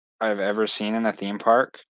restaurant I've ever seen in a theme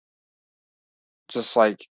park. Just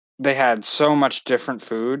like they had so much different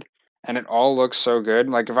food and it all looks so good.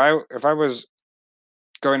 Like if I was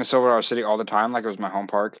going to Silver Dollar City all the time, like it was my home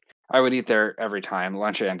park, I would eat there every time,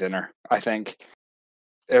 lunch and dinner. I think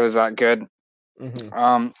it was that good. Mm-hmm.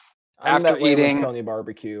 Um, I'm after that way eating, with Coney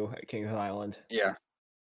Barbecue at Kings Island. yeah.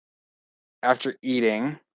 After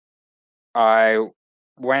eating, I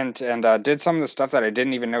went and did some of the stuff that I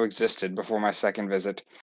didn't even know existed before my second visit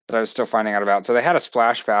that I was still finding out about. So they had a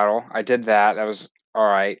splash battle. I did that. That was all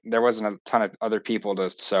right. There wasn't a ton of other people to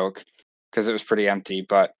soak because it was pretty empty,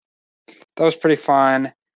 but that was pretty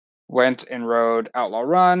fun. Went and rode Outlaw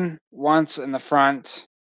Run once in the front.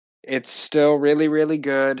 It's still really, really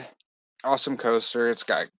good. Awesome coaster. It's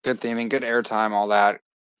got good theming, good airtime, all that.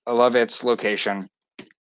 I love its location.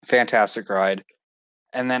 Fantastic ride.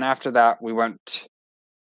 And then after that, we went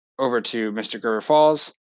over to Mystic River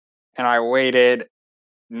Falls, and I waited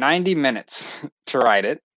 90 minutes to ride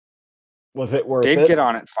it. Was it worth Did it? get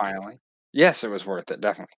on it finally. Yes, it was worth it,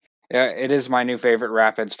 definitely. Yeah, it is my new favorite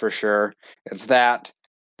rapids for sure. It's that,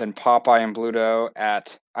 then Popeye and Bluto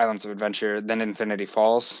at Islands of Adventure, then Infinity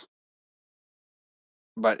Falls.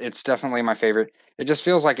 But it's definitely my favorite. It just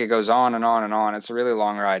feels like it goes on and on and on. It's a really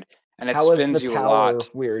long ride, and it How was spins the you a tower lot.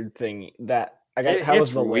 weird thing that I got? How It's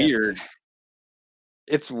was the weird. lift?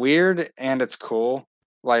 It's weird and it's cool.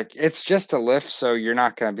 Like it's just a lift, so you're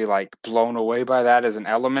not gonna be like blown away by that as an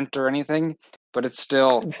element or anything. But it's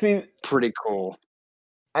still See, pretty cool.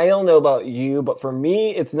 I don't know about you, but for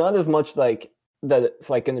me, it's not as much like that it's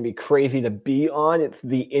like going to be crazy to be on. It's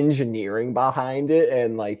the engineering behind it,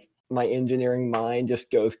 and like my engineering mind just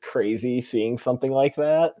goes crazy seeing something like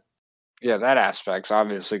that. Yeah, that aspect's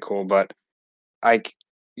obviously cool, but like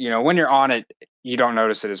when you're on it, you don't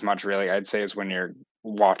notice it as much. Really, I'd say is when you're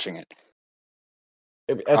watching it.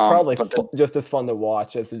 It's probably But the, just as fun to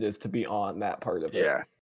watch as it is to be on that part of it. yeah,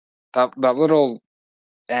 that little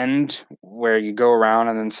end where you go around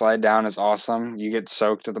and then slide down is awesome. You get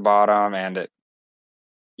soaked at the bottom, and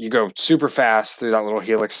you go super fast through that little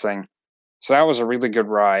helix thing. So that was a really good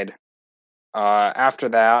ride. After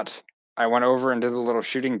that, I went over and did the little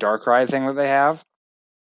shooting dark ride thing that they have,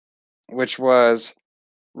 which was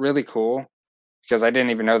really cool because I didn't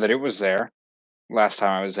even know that it was there last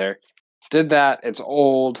time I was there. Did that. It's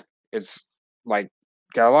old. It's like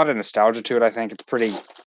got a lot of nostalgia to it. I think it's pretty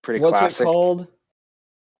What's classic. it called?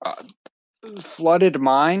 Flooded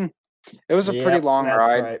Mine. It was a pretty Yep, long that's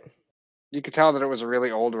ride. right. You could tell that it was a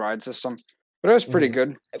really old ride system, but it was pretty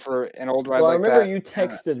good for an old ride Well, like I remember that. you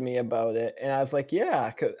texted me about it, and I was like,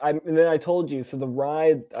 "Yeah," and then I told you. So the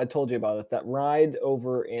ride I told you about it. That ride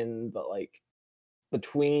over in the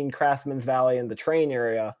between Craftsman's Valley and the train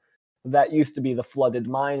area, that used to be the Flooded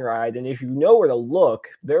Mine ride. And if you know where to look,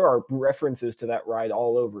 there are references to that ride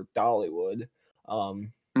all over Dollywood.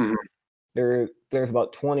 Mhm. There's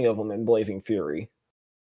about 20 of them in Blazing Fury.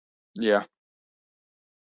 Yeah.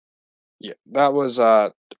 Yeah, that was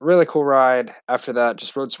a really cool ride. After that,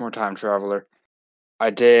 just rode some more Time Traveler.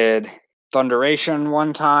 I did Thunderation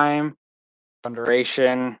one time.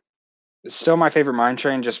 Thunderation is still my favorite mine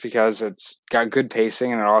train just because it's got good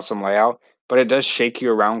pacing and an awesome layout, but it does shake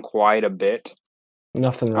you around quite a bit,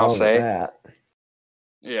 Nothing I'll wrong with say. that.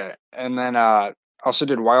 Yeah, and then also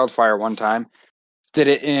did Wildfire one time. Did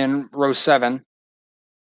it in row 7.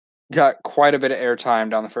 Got quite a bit of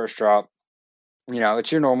airtime down the first drop.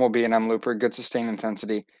 It's your normal B&M looper, good sustained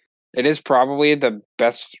intensity. It is probably the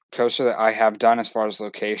best coaster that I have done as far as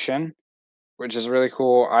location, which is really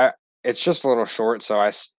cool. It's just a little short, so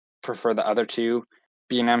I prefer the other two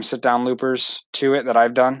B&M sit-down loopers to it that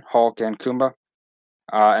I've done, Hulk and Kumba.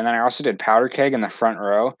 And then I also did Powder Keg in the front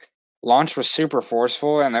row. Launch was super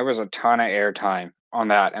forceful, and there was a ton of airtime on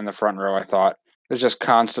that in the front row, I thought. It was just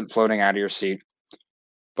constant floating out of your seat.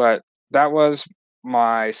 But that was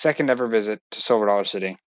my second ever visit to Silver Dollar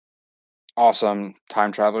City. Awesome.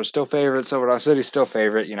 Time Traveler still favorite. Silver Dollar City still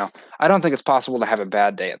favorite. I don't think it's possible to have a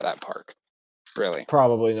bad day at that park. Really.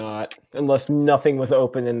 Probably not, unless nothing was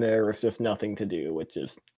open and there was just nothing to do, which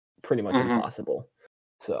is pretty much impossible.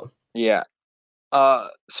 So yeah.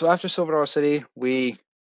 So after Silver Dollar City, we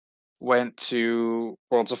went to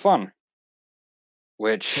Worlds of Fun,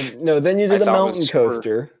 which no, then you did a mountain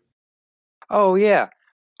coaster. Oh yeah,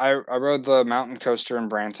 I rode the mountain coaster in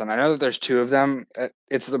Branson. I know that there's 2 of them.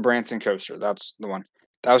 It's the Branson coaster. That's the one.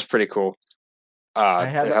 That was pretty cool. I It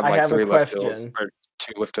had have 3 a lift hills question. or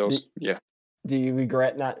 2 lift hills. Yeah. Do you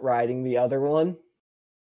regret not riding the other one?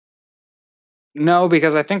 No,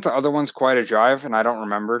 because I think the other one's quite a drive, and I don't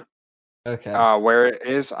remember where it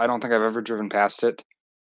is. I don't think I've ever driven past it,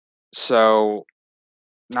 so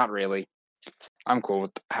not really. I'm cool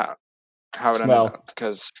with how it ended up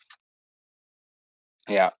because,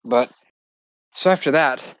 yeah. But so after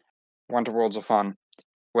that, went to Worlds of Fun,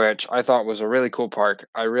 which I thought was a really cool park.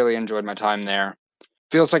 I really enjoyed my time there.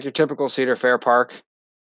 Feels like your typical Cedar Fair park.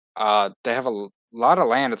 They have a lot of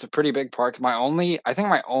land. It's a pretty big park. I think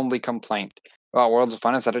my only complaint about Worlds of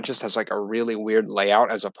Fun is that it just has like a really weird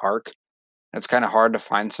layout as a park. It's kind of hard to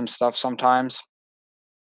find some stuff sometimes,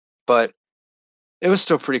 but it was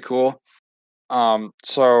still pretty cool.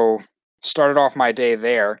 So started off my day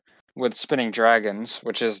there with Spinning Dragons,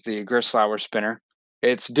 which is the Grislauer spinner.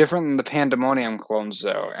 It's different than the Pandemonium clones,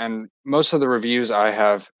 though, and most of the reviews I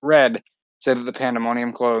have read say that the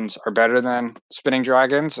Pandemonium clones are better than Spinning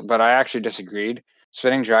Dragons, but I actually disagreed.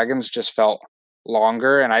 Spinning Dragons just felt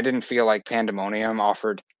longer, and I didn't feel like Pandemonium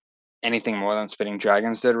offered anything more than Spinning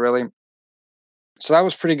Dragons did, really. So that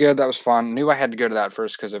was pretty good. That was fun. Knew I had to go to that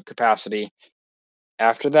first because of capacity.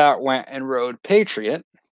 After that, went and rode Patriot.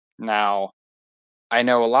 Now, I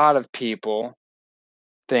know a lot of people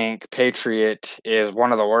think Patriot is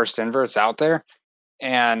one of the worst inverts out there,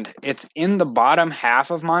 and it's in the bottom half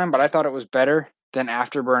of mine, but I thought it was better than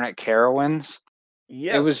Afterburn at Carowinds.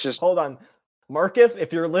 Yes. It was just... Hold on. Marcus,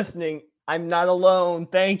 if you're listening, I'm not alone.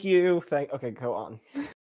 Thank you. Okay, go on.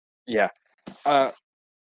 Yeah.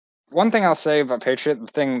 One thing I'll say about Patriot, the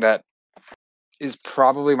thing that is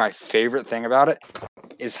probably my favorite thing about it,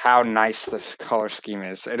 is how nice the color scheme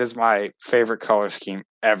is. It is my favorite color scheme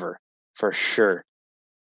ever, for sure.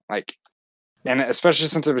 And especially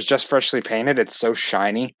since it was just freshly painted, it's so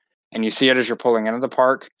shiny, and you see it as you're pulling into the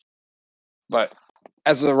park. But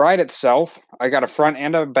as the ride itself, I got a front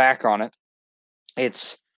and a back on it.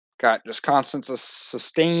 It's got just constant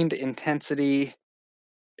sustained intensity.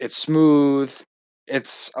 It's smooth.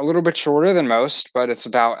 It's a little bit shorter than most, but it's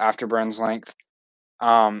about Afterburn's length.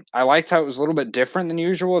 I liked how it was a little bit different than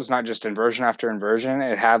usual. It's not just inversion after inversion.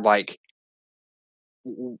 It had like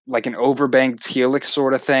an overbanked helix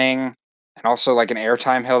sort of thing, and also like an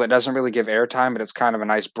airtime hill that doesn't really give airtime, but it's kind of a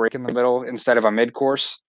nice break in the middle instead of a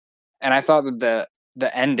mid-course. And I thought that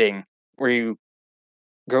the ending where you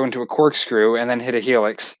go into a corkscrew and then hit a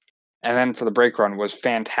helix and then for the brake run was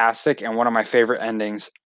fantastic, and one of my favorite endings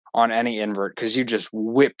on any invert, because you just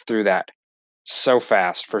whip through that so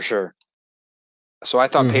fast, for sure. So I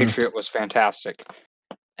thought Patriot was fantastic.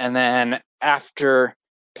 And then after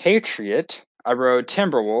Patriot, I rode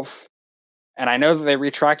Timberwolf, and I know that they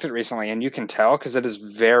retracted it recently, and you can tell because it is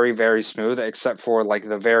very, very smooth, except for like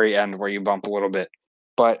the very end where you bump a little bit.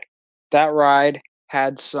 But that ride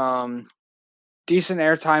had some decent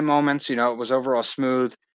airtime moments. It was overall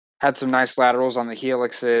smooth, had some nice laterals on the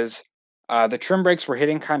helixes. The trim brakes were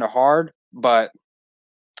hitting kind of hard, but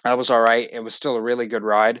that was all right. It was still a really good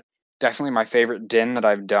ride. Definitely my favorite din that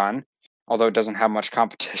I've done, although it doesn't have much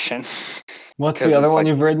competition. What's the other one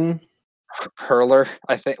you've ridden? Hurler,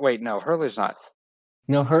 I think. Wait, no, Hurler's not.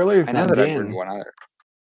 No, Hurler's not. I know that I've ridden one other.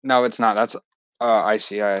 No, it's not.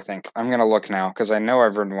 ICI, I think. I'm going to look now because I know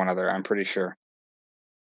I've ridden one other. I'm pretty sure.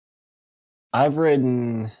 I've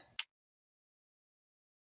ridden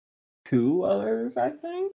 2 others, I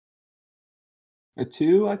think. Or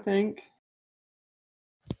 2, I think.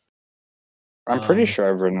 I'm pretty sure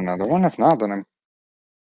I've ridden another one. If not, then I'm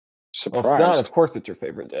surprised. Well, if not, of course it's your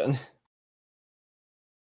favorite, Dan.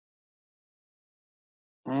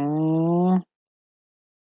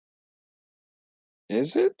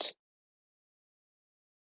 Is it?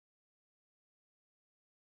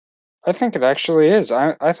 I think it actually is.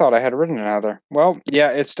 I thought I had ridden another. Well, yeah,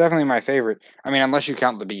 it's definitely my favorite. I mean, unless you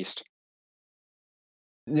count the Beast.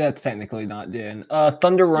 That's technically not Din.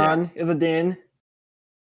 Thunder Run is a Din.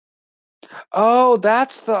 Oh,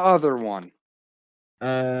 that's the other one.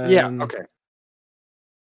 Yeah, okay.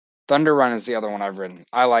 Thunder Run is the other one I've ridden.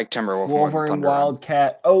 I like Timberwolf more than Wolverine Thunder Run.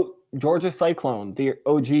 Wildcat. Oh, Georgia Cyclone. The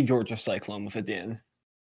OG Georgia Cyclone with a Din.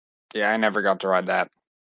 Yeah, I never got to ride that.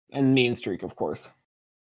 And Mean Streak, of course.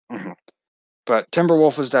 Mm-hmm. But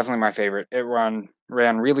Timberwolf was definitely my favorite. It ran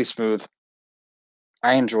really smooth.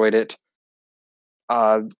 I enjoyed it.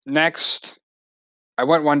 Next, I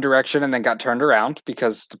went one direction and then got turned around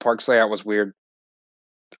because the park's layout was weird.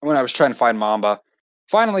 When I was trying to find Mamba,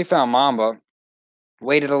 finally found Mamba.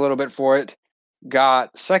 Waited a little bit for it.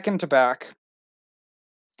 Got second to back.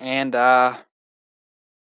 And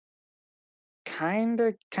kind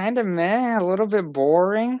of meh, a little bit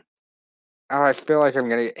boring. Oh, I feel like I'm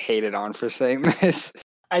gonna get hated on for saying this.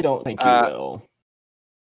 I don't think you will.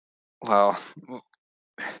 Well,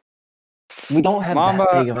 we don't have Mamba,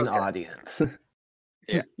 that big of an audience.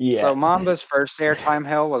 Yeah. So Mamba's first airtime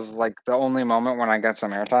hill was like the only moment when I got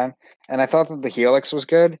some airtime, and I thought that the Helix was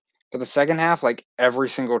good, but the second half, like every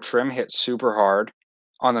single trim hit super hard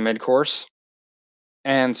on the mid course,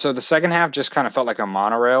 and so the second half just kind of felt like a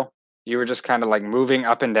monorail. You were just kind of like moving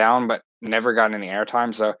up and down, but never got any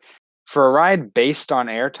airtime. So for a ride based on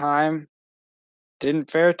airtime, didn't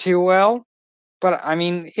fare too well. But I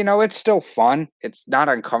mean, it's still fun. It's not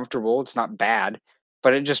uncomfortable. It's not bad,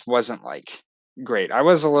 but it just wasn't like great. I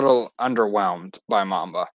was a little underwhelmed by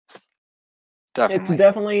Mamba. Definitely. It's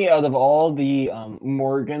definitely, out of all the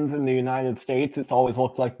Morgans in the United States, it's always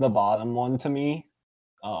looked like the bottom one to me.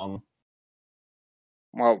 Well,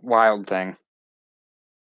 Wild Thing.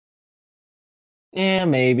 Yeah,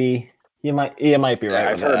 maybe. You might be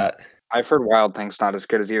right with that. I've heard Wild Thing's not as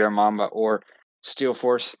good as either Mamba or Steel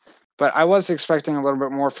Force. But I was expecting a little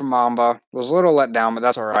bit more from Mamba. Was a little let down, but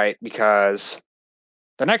that's all right because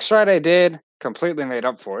the next ride I did completely made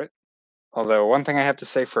up for it. Although, one thing I have to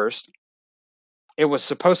say first, it was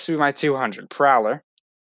supposed to be my 200. Prowler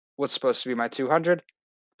was supposed to be my 200,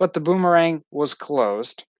 but the Boomerang was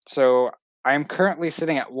closed. So I am currently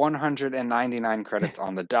sitting at 199 credits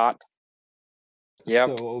on the dot.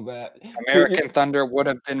 Yep. So bad. American Thunder would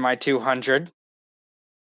have been my 200,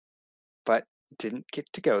 but didn't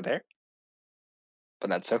get to go there. But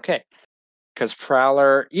that's okay. Because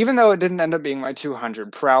Prowler, even though it didn't end up being my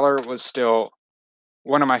 200, Prowler was still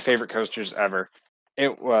one of my favorite coasters ever.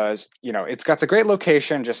 It was, it's got the great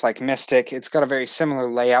location, just like Mystic. It's got a very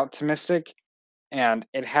similar layout to Mystic, and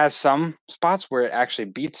it has some spots where it actually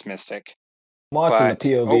beats Mystic. Watching the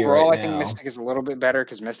POV overall, right I think now. Mystic is a little bit better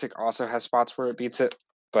because Mystic also has spots where it beats it.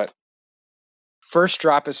 But first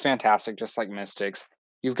drop is fantastic, just like Mystic's.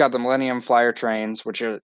 You've got the Millennium Flyer trains, which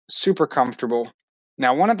are super comfortable.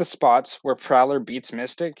 Now, one of the spots where Prowler beats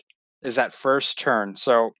Mystic is that first turn.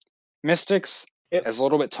 So Mystic's is a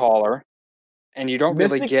little bit taller, and you don't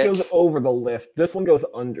really get... Mystic's goes over the lift. This one goes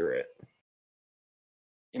under it.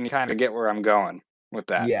 And you kind of get where I'm going with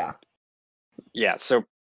that. Yeah. Yeah, so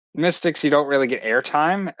Mystics, you don't really get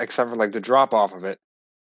airtime, except for like the drop off of it.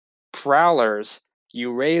 Prowlers,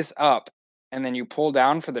 you raise up, and then you pull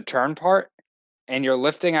down for the turn part, and you're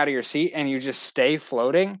lifting out of your seat, and you just stay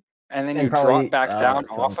floating, and then you drop back down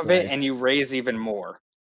off of it, and you raise even more.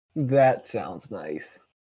 That sounds nice.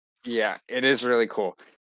 Yeah, it is really cool.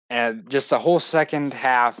 And just a whole second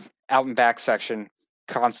half out and back section,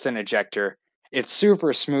 constant ejector. It's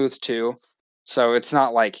super smooth too. So it's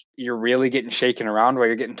not like you're really getting shaken around while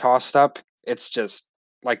you're getting tossed up. It's just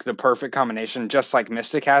like the perfect combination, just like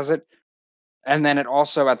Mystic has it. And then it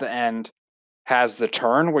also at the end has the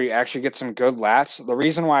turn where you actually get some good lats. The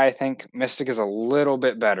reason why I think Mystic is a little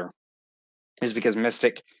bit better is because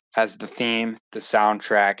Mystic has the theme, the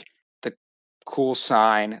soundtrack, the cool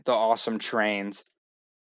sign, the awesome trains.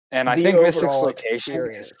 And I think Mystic's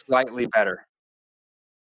location is slightly better.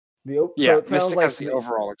 Mystic has the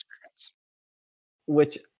overall experience.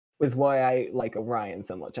 Which is why I like Orion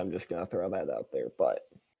so much. I'm just going to throw that out there. But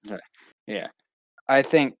yeah. I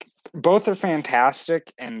think both are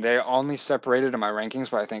fantastic, and they only separated in my rankings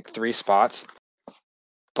by I think 3 spots.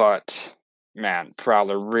 But man,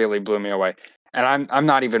 Prowler really blew me away, and I'm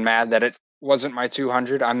not even mad that it wasn't my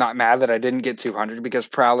 200. I'm not mad that I didn't get 200 because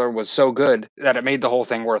Prowler was so good that it made the whole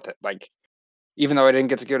thing worth it. Like, even though I didn't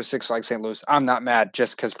get to go to Six Flags St. Louis, I'm not mad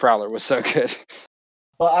just because Prowler was so good.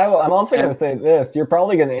 Well, I'm also going to say this. You're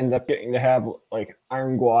probably going to end up getting to have, like,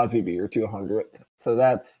 Iron Gwazi be your 200th. So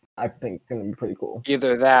that's, I think, going to be pretty cool.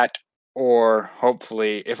 Either that, or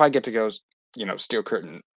hopefully, if I get to go, Steel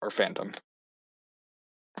Curtain or Phantom.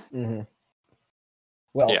 Mm-hmm.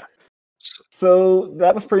 Well, yeah. So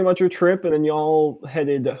that was pretty much your trip, and then y'all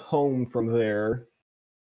headed home from there.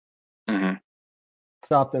 Mm-hmm.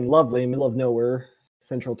 Stopped in lovely, middle of nowhere,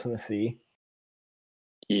 Central Tennessee.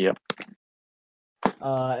 Yep.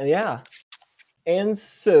 Yeah. And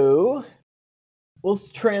so we'll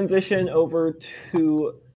transition over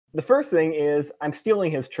to the first thing is I'm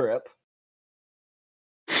stealing his trip.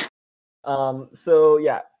 So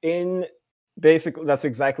yeah, basically that's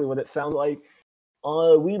exactly what it sounds like.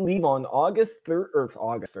 We leave on July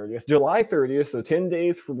 30th, so 10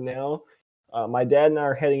 days from now. My dad and I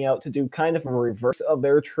are heading out to do kind of a reverse of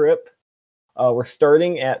their trip. We're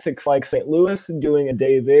starting at Six Flags St. Louis, doing a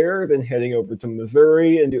day there, then heading over to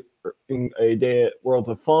Missouri and doing a day at Worlds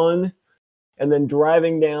of Fun, and then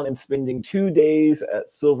driving down and spending 2 days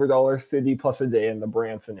at Silver Dollar City plus a day in the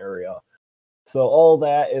Branson area. So all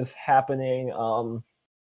that is happening. I'm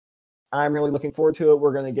really looking forward to it.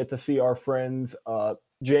 We're going to get to see our friends,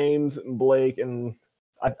 James and Blake, and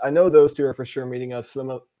I know those two are for sure meeting us.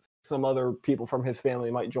 Some other people from his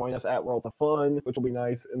family might join us at World of Fun, which will be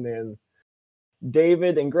nice. And then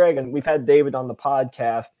David and Greg, and we've had David on the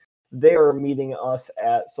podcast. They are meeting us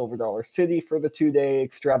at Silver Dollar City for the 2-day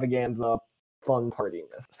extravaganza fun party.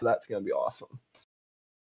 So that's going to be awesome.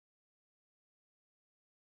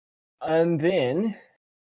 And then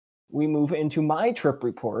we move into my trip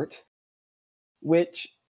report, which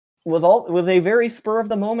was a very spur of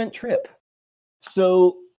the moment trip.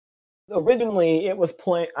 So originally it was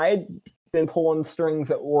I had been pulling strings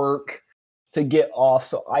at work to get off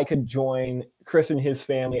so I could join Chris and his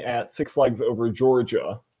family at Six Flags Over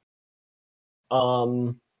Georgia.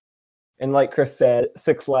 And like Chris said,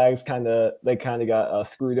 Six Flags kind of got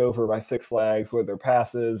screwed over by Six Flags with their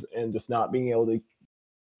passes and just not being able to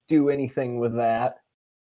do anything with that.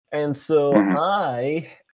 And so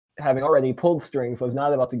I, having already pulled strings, was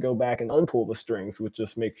not about to go back and unpull the strings, which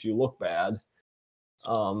just makes you look bad.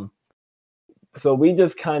 So we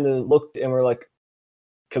just kind of looked and we're like,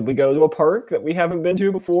 could we go to a park that we haven't been to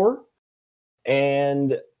before?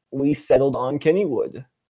 And we settled on Kennywood.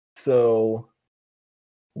 So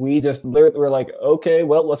we just were like, okay,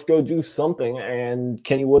 well, let's go do something. And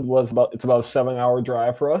Kennywood it's about a 7-hour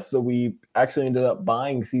drive for us. So we actually ended up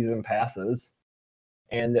buying season passes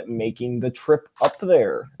and making the trip up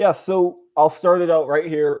there. Yeah, so I'll start it out right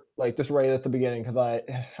here, like just right at the beginning, because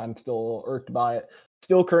I'm still irked by it.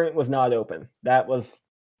 Steel Current was not open. That is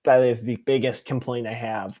the biggest complaint I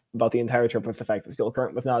have about the entire trip, was the fact that Steel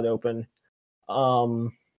Current was not open.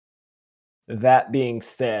 That being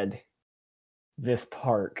said, this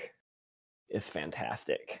park is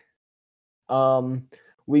fantastic.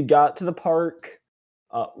 We got to the park.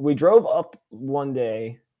 We drove up one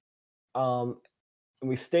day. And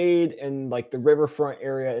we stayed in like the riverfront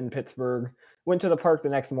area in Pittsburgh. Went to the park the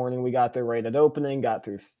next morning. We got there right at opening, got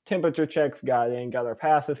through temperature checks, got our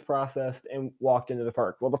passes processed, and walked into the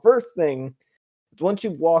park. Well, the first thing, once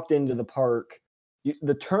you've walked into the park,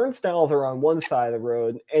 the turnstiles are on one side of the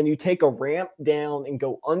road, and you take a ramp down and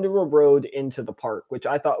go under a road into the park, which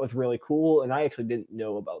I thought was really cool, and I actually didn't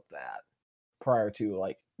know about that prior to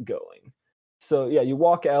like going. So yeah, you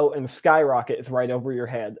walk out, and the skyrocket is right over your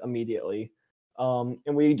head immediately. And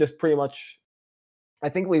we just pretty much, I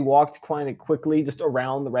think we walked quite quickly just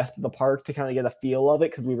around the rest of the park to kind of get a feel of it,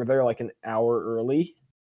 because we were there like an hour early.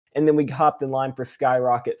 And then we hopped in line for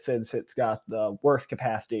Skyrocket since it's got the worst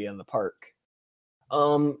capacity in the park.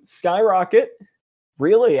 Skyrocket,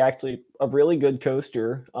 really actually a really good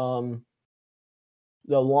coaster. We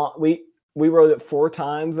rode it 4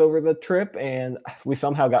 times over the trip, and we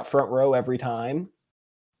somehow got front row every time.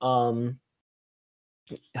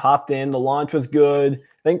 Hopped in, the launch was good.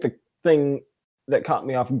 I think the thing that caught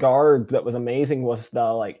me off guard that was amazing was the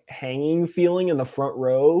like hanging feeling in the front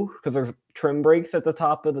row, because there's trim brakes at the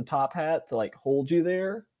top of the top hat to like hold you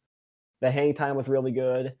there. The hang time was really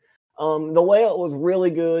good. The layout was really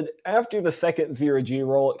good. After the second 0G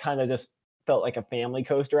roll, it kind of just felt like a family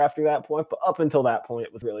coaster after that point, but up until that point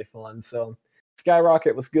it was really fun. So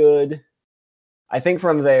Skyrocket was good. I think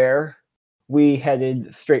from there we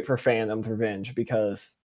headed straight for Phantom's Revenge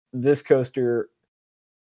because this was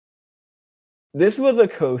a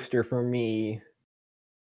coaster for me.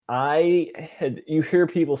 You hear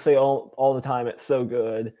people say all the time it's so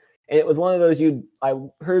good. And it was one of those I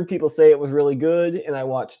heard people say it was really good, and I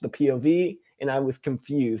watched the POV, and I was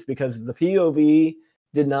confused because the POV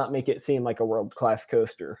did not make it seem like a world-class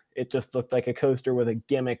coaster. It just looked like a coaster with a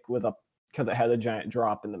gimmick because it had a giant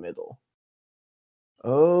drop in the middle.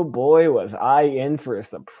 Oh boy, was I in for a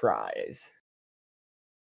surprise.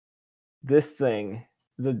 This thing,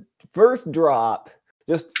 the first drop,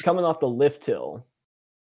 just coming off the lift hill,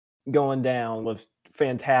 going down was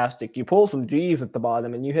fantastic. You pull some G's at the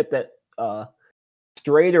bottom and you hit that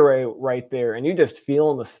straightaway right there, and you just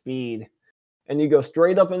feeling the speed, and you go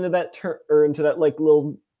straight up into that turn, or into that like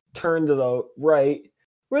little turn to the right.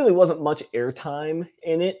 Really wasn't much airtime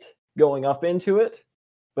in it going up into it,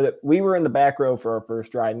 but we were in the back row for our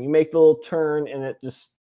first ride, and you make the little turn and it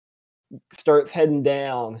just starts heading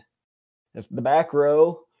down. It's the back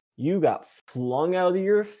row. You got flung out of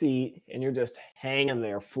your seat and you're just hanging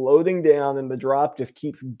there, floating down, and the drop just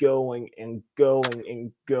keeps going and going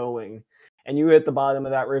and going. And you hit the bottom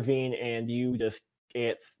of that ravine and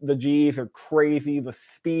the G's are crazy. The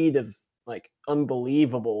speed is like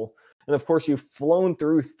unbelievable. And of course, you've flown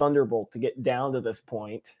through Thunderbolt to get down to this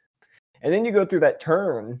point. And then you go through that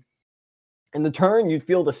turn. In the turn, you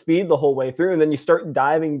feel the speed the whole way through, and then you start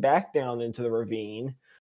diving back down into the ravine.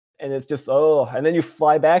 And it's just, and then you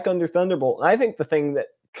fly back under Thunderbolt. And I think the thing that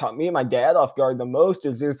caught me and my dad off guard the most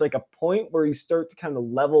is there's like a point where you start to kind of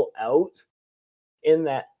level out in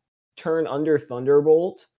that turn under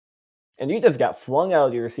Thunderbolt. And you just got flung out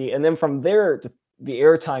of your seat. And then from there, the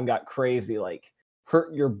airtime got crazy, like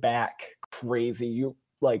hurt your back crazy. You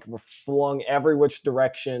like were flung every which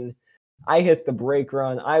direction. I hit the brake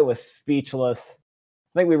run. I was speechless.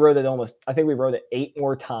 I think we rode it 8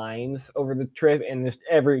 more times over the trip, and just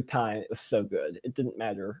every time it was so good. It didn't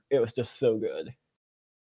matter. It was just so good.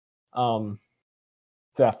 So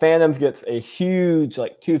Phantoms gets a huge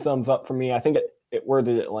 2 thumbs up from me. I think where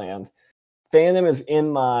did it land? Phantom is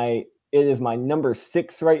my number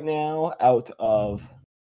 6 right now out of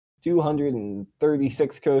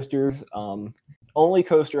 236 coasters. Only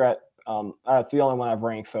coaster it's the only one I've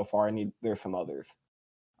ranked so far. There's some others.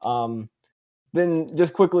 Then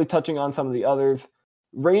just quickly touching on some of the others.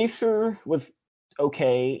 Racer was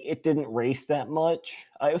okay. It didn't race that much.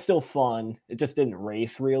 It was still fun. It just didn't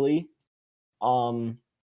race really. Their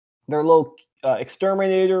little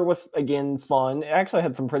Exterminator was again fun. It actually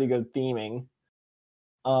had some pretty good theming.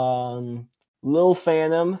 Lil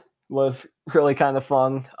Phantom was really kind of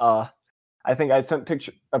fun. I think I sent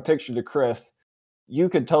a picture to Chris. You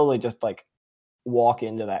could totally just walk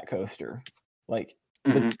into that coaster.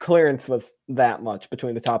 The clearance was that much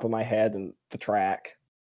between the top of my head and the track.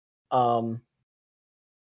 But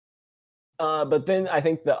then I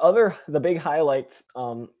think the big highlights,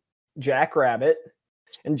 Jackrabbit.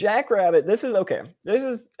 And Jackrabbit, this is okay.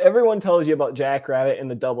 Everyone tells you about Jackrabbit and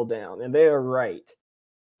the Double Down, and they are right.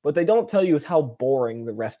 What they don't tell you is how boring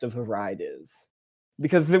the rest of the ride is.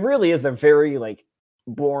 Because it really is a very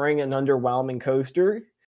boring and underwhelming coaster.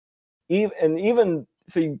 Even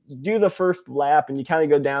so, you do the first lap and you kind of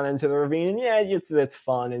go down into the ravine, and yeah, it's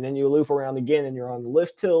fun. And then you loop around again, and you're on the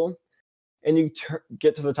lift hill, and you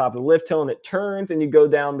get to the top of the lift hill, and it turns, and you go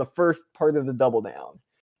down the first part of the Double Down,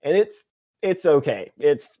 and it's okay.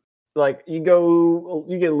 It's you get a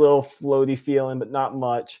little floaty feeling, but not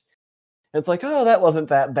much. And it's that wasn't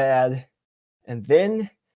that bad. And then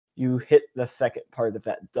you hit the second part of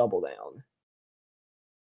that Double Down.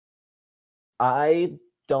 I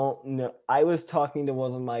don't know. I was talking to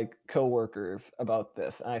one of my coworkers about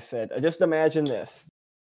this, and I said, just imagine this.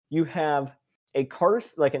 You have an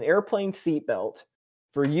airplane seatbelt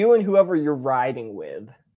for you and whoever you're riding with.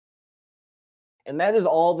 And that is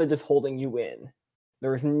all that is holding you in.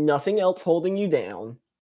 There is nothing else holding you down.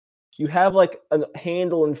 You have a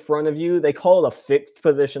handle in front of you. They call it a fixed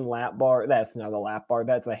position lap bar. That's not a lap bar.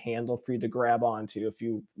 That's a handle for you to grab onto if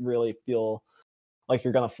you really feel like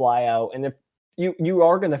you're going to fly out. And if you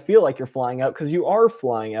are going to feel like you're flying out, because you are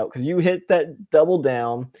flying out, because you hit that Double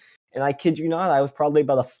Down. And I kid you not, I was probably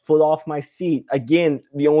about a foot off my seat. Again,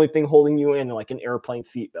 the only thing holding you in an airplane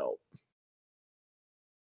seatbelt.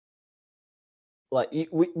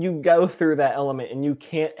 You go through that element and you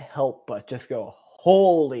can't help but just go,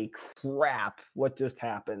 holy crap, what just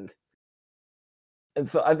happened? And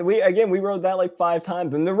so we rode that 5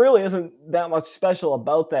 times, and there really isn't that much special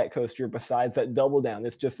about that coaster besides that Double Down.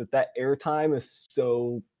 It's just that airtime is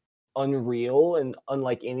so unreal and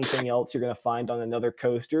unlike anything else you're going to find on another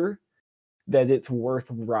coaster that it's worth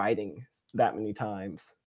riding that many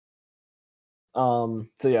times. So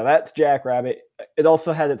yeah, that's Jackrabbit. It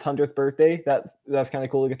also had its 100th birthday. That's kind of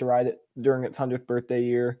cool to get to ride it during its 100th birthday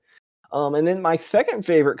year. And then my second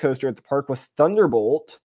favorite coaster at the park was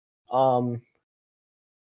Thunderbolt. And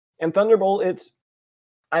Thunderbolt,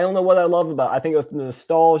 I don't know what I love about it. I think it was the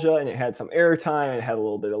nostalgia, and it had some airtime, and it had a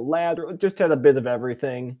little bit of ladder. It just had a bit of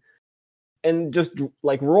everything. And just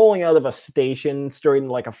like rolling out of a station, straight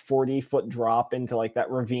into like a 40-foot drop into like that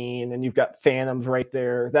ravine, and you've got Phantoms right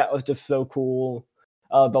there. That was just so cool.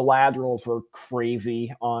 The laterals were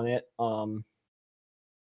crazy on it. I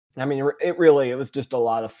mean, it was just a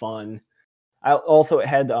lot of fun. It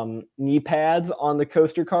had knee pads on the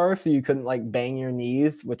coaster car, so you couldn't like bang your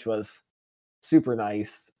knees, which was super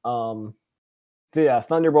nice. So yeah,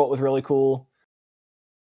 Thunderbolt was really cool.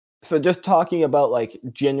 So just talking about like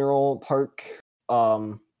general park,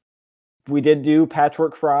 we did do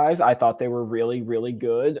Patchwork Fries. I thought they were really, really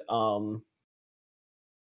good.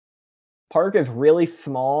 Park is really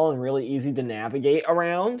small and really easy to navigate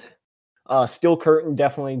around. Steel Curtain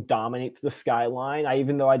definitely dominates the skyline.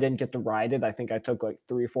 Even though I didn't get to ride it, I think I took like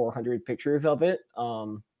 300 or 400 pictures of it.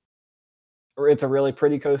 It's a really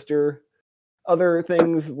pretty coaster. Other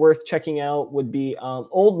things worth checking out would be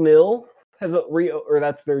Old Mill has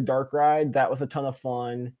that's their dark ride. That was a ton of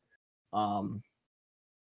fun.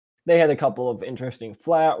 They had a couple of interesting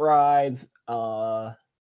flat rides. And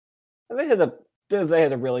they had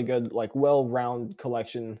a really good, like, well-rounded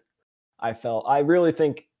collection. I really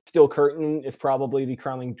think Steel Curtain is probably the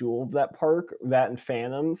crowning jewel of that park. That and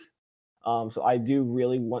Phantoms. So I do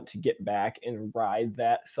really want to get back and ride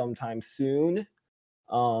that sometime soon.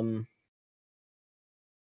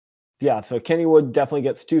 Yeah, so Kennywood definitely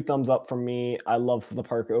gets 2 thumbs up from me. I love the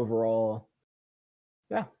park overall.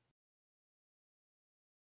 Yeah.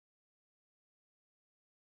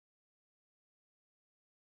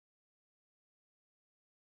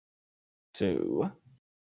 So,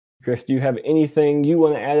 Chris, do you have anything you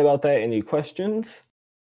want to add about that? Any questions?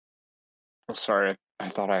 Oh, sorry, I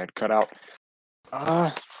thought I had cut out.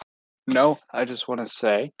 No, I just want to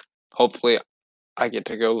say, hopefully I get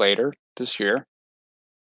to go later this year.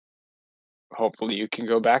 Hopefully you can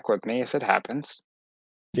go back with me if it happens.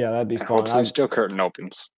 Yeah, that'd be and fun. Hopefully Steel Curtain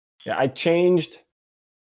opens. Yeah, I changed.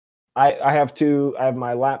 I have two. I have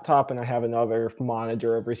my laptop and I have another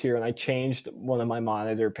monitor over here, and I changed one of my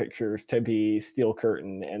monitor pictures to be Steel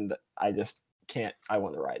Curtain, and I just can't. I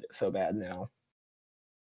want to ride it so bad now.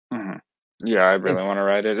 Mm-hmm. Yeah, I really want to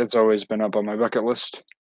ride it. It's always been up on my bucket list.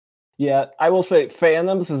 Yeah, I will say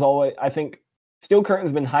Phantoms is always. I think Steel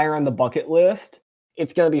Curtain's been higher on the bucket list.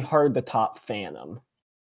 It's going to be hard to top Phantom.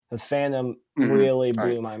 Because Phantom really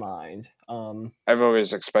blew my mind. I've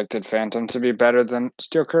always expected Phantom to be better than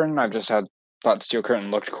Steel Curtain. I've just thought Steel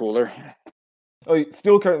Curtain looked cooler. Oh,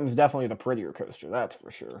 Steel Curtain is definitely the prettier coaster, that's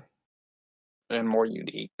for sure. And more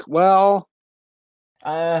unique. Well,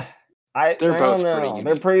 I don't know.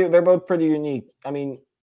 They're both pretty unique. I mean,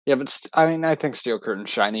 yeah, but I think Steel Curtain's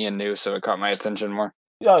shiny and new, so it caught my attention more.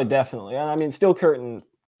 Oh, definitely. I mean, Steel Curtain.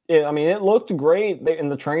 It looked great,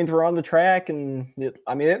 and the trains were on the track, and it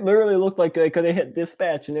literally looked like they could have hit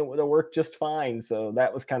dispatch, and it would have worked just fine. So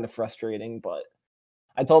that was kind of frustrating. But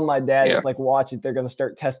I told my dad, it's like, watch it. They're going to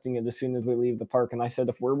start testing it as soon as we leave the park. And I said,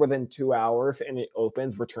 if we're within 2 hours and it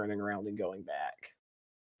opens, we're turning around and going back.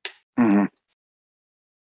 Mm-hmm.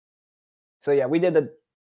 So yeah, we did a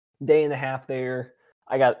day and a half there.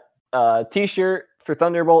 I got a T-shirt for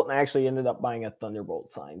Thunderbolt, and I actually ended up buying a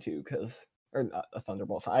Thunderbolt sign too, or not a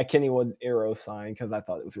Thunderbolt sign, a Kennywood Arrow sign, because I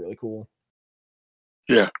thought it was really cool.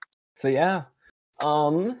 Yeah. So yeah,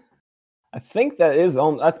 I think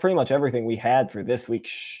that's pretty much everything we had for this week's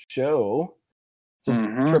show. Just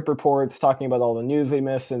trip reports, talking about all the news we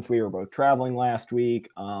missed since we were both traveling last week.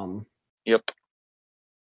 Yep.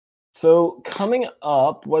 So coming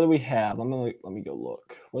up, what do we have? Let me go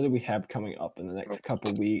look. What do we have coming up in the next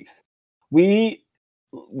couple weeks?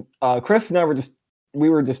 Chris and I were just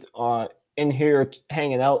in here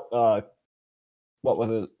hanging out. What was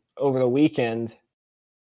it, over the weekend,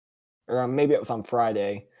 or maybe it was on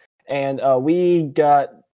Friday, and we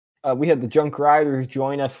had the Junk Riders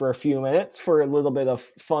join us for a few minutes for a little bit of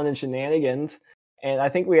fun and shenanigans, and I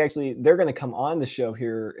think they're going to come on the show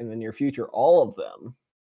here in the near future, all of them.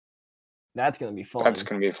 That's going to be fun. That's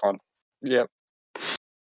going to be fun. Yep.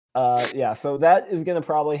 Yeah, so that is going to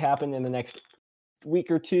probably happen in the next week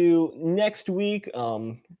or two. Next week,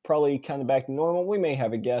 probably kind of back to normal. We may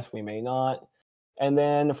have a guest, we may not. And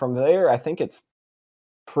then from there, I think it's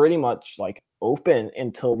pretty much like open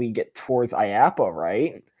until we get towards IAAPA,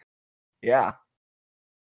 right? Yeah.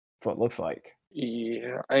 That's what it looks like.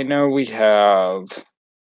 Yeah, I know we have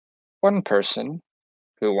one person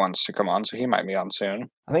who wants to come on, so he might be on soon.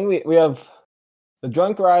 I think we have the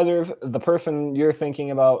Drunk Riders, the person you're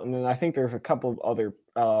thinking about, and then I think there's a couple of other,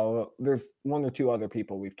 there's one or two other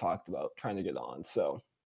people we've talked about trying to get on. So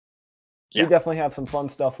Yeah. we definitely have some fun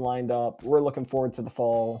stuff lined up. We're looking forward to the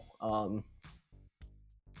fall.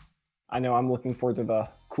 I know I'm looking forward to the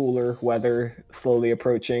cooler weather slowly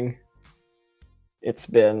approaching. It's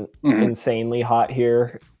been insanely hot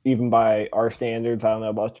here, even by our standards. I don't know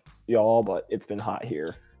about y'all, but it's been hot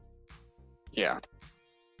here. Yeah.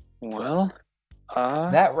 Well,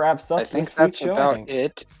 that wraps up. I think that's about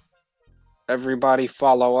it. Everybody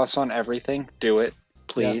follow us on everything. Do it,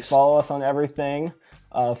 please. Yes, follow us on everything.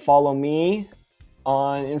 Follow me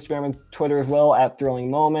on Instagram and Twitter as well, at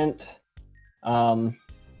Thrilling Moment.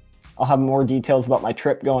 I'll have more details about my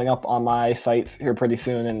trip going up on my sites here pretty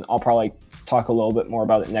soon, and I'll probably talk a little bit more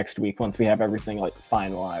about it next week once we have everything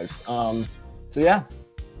finalized. So yeah,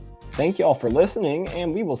 thank you all for listening,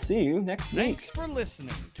 and we will see you next week. Thanks for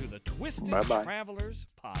listening to the Twisted Bye-bye. Travelers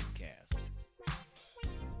Podcast.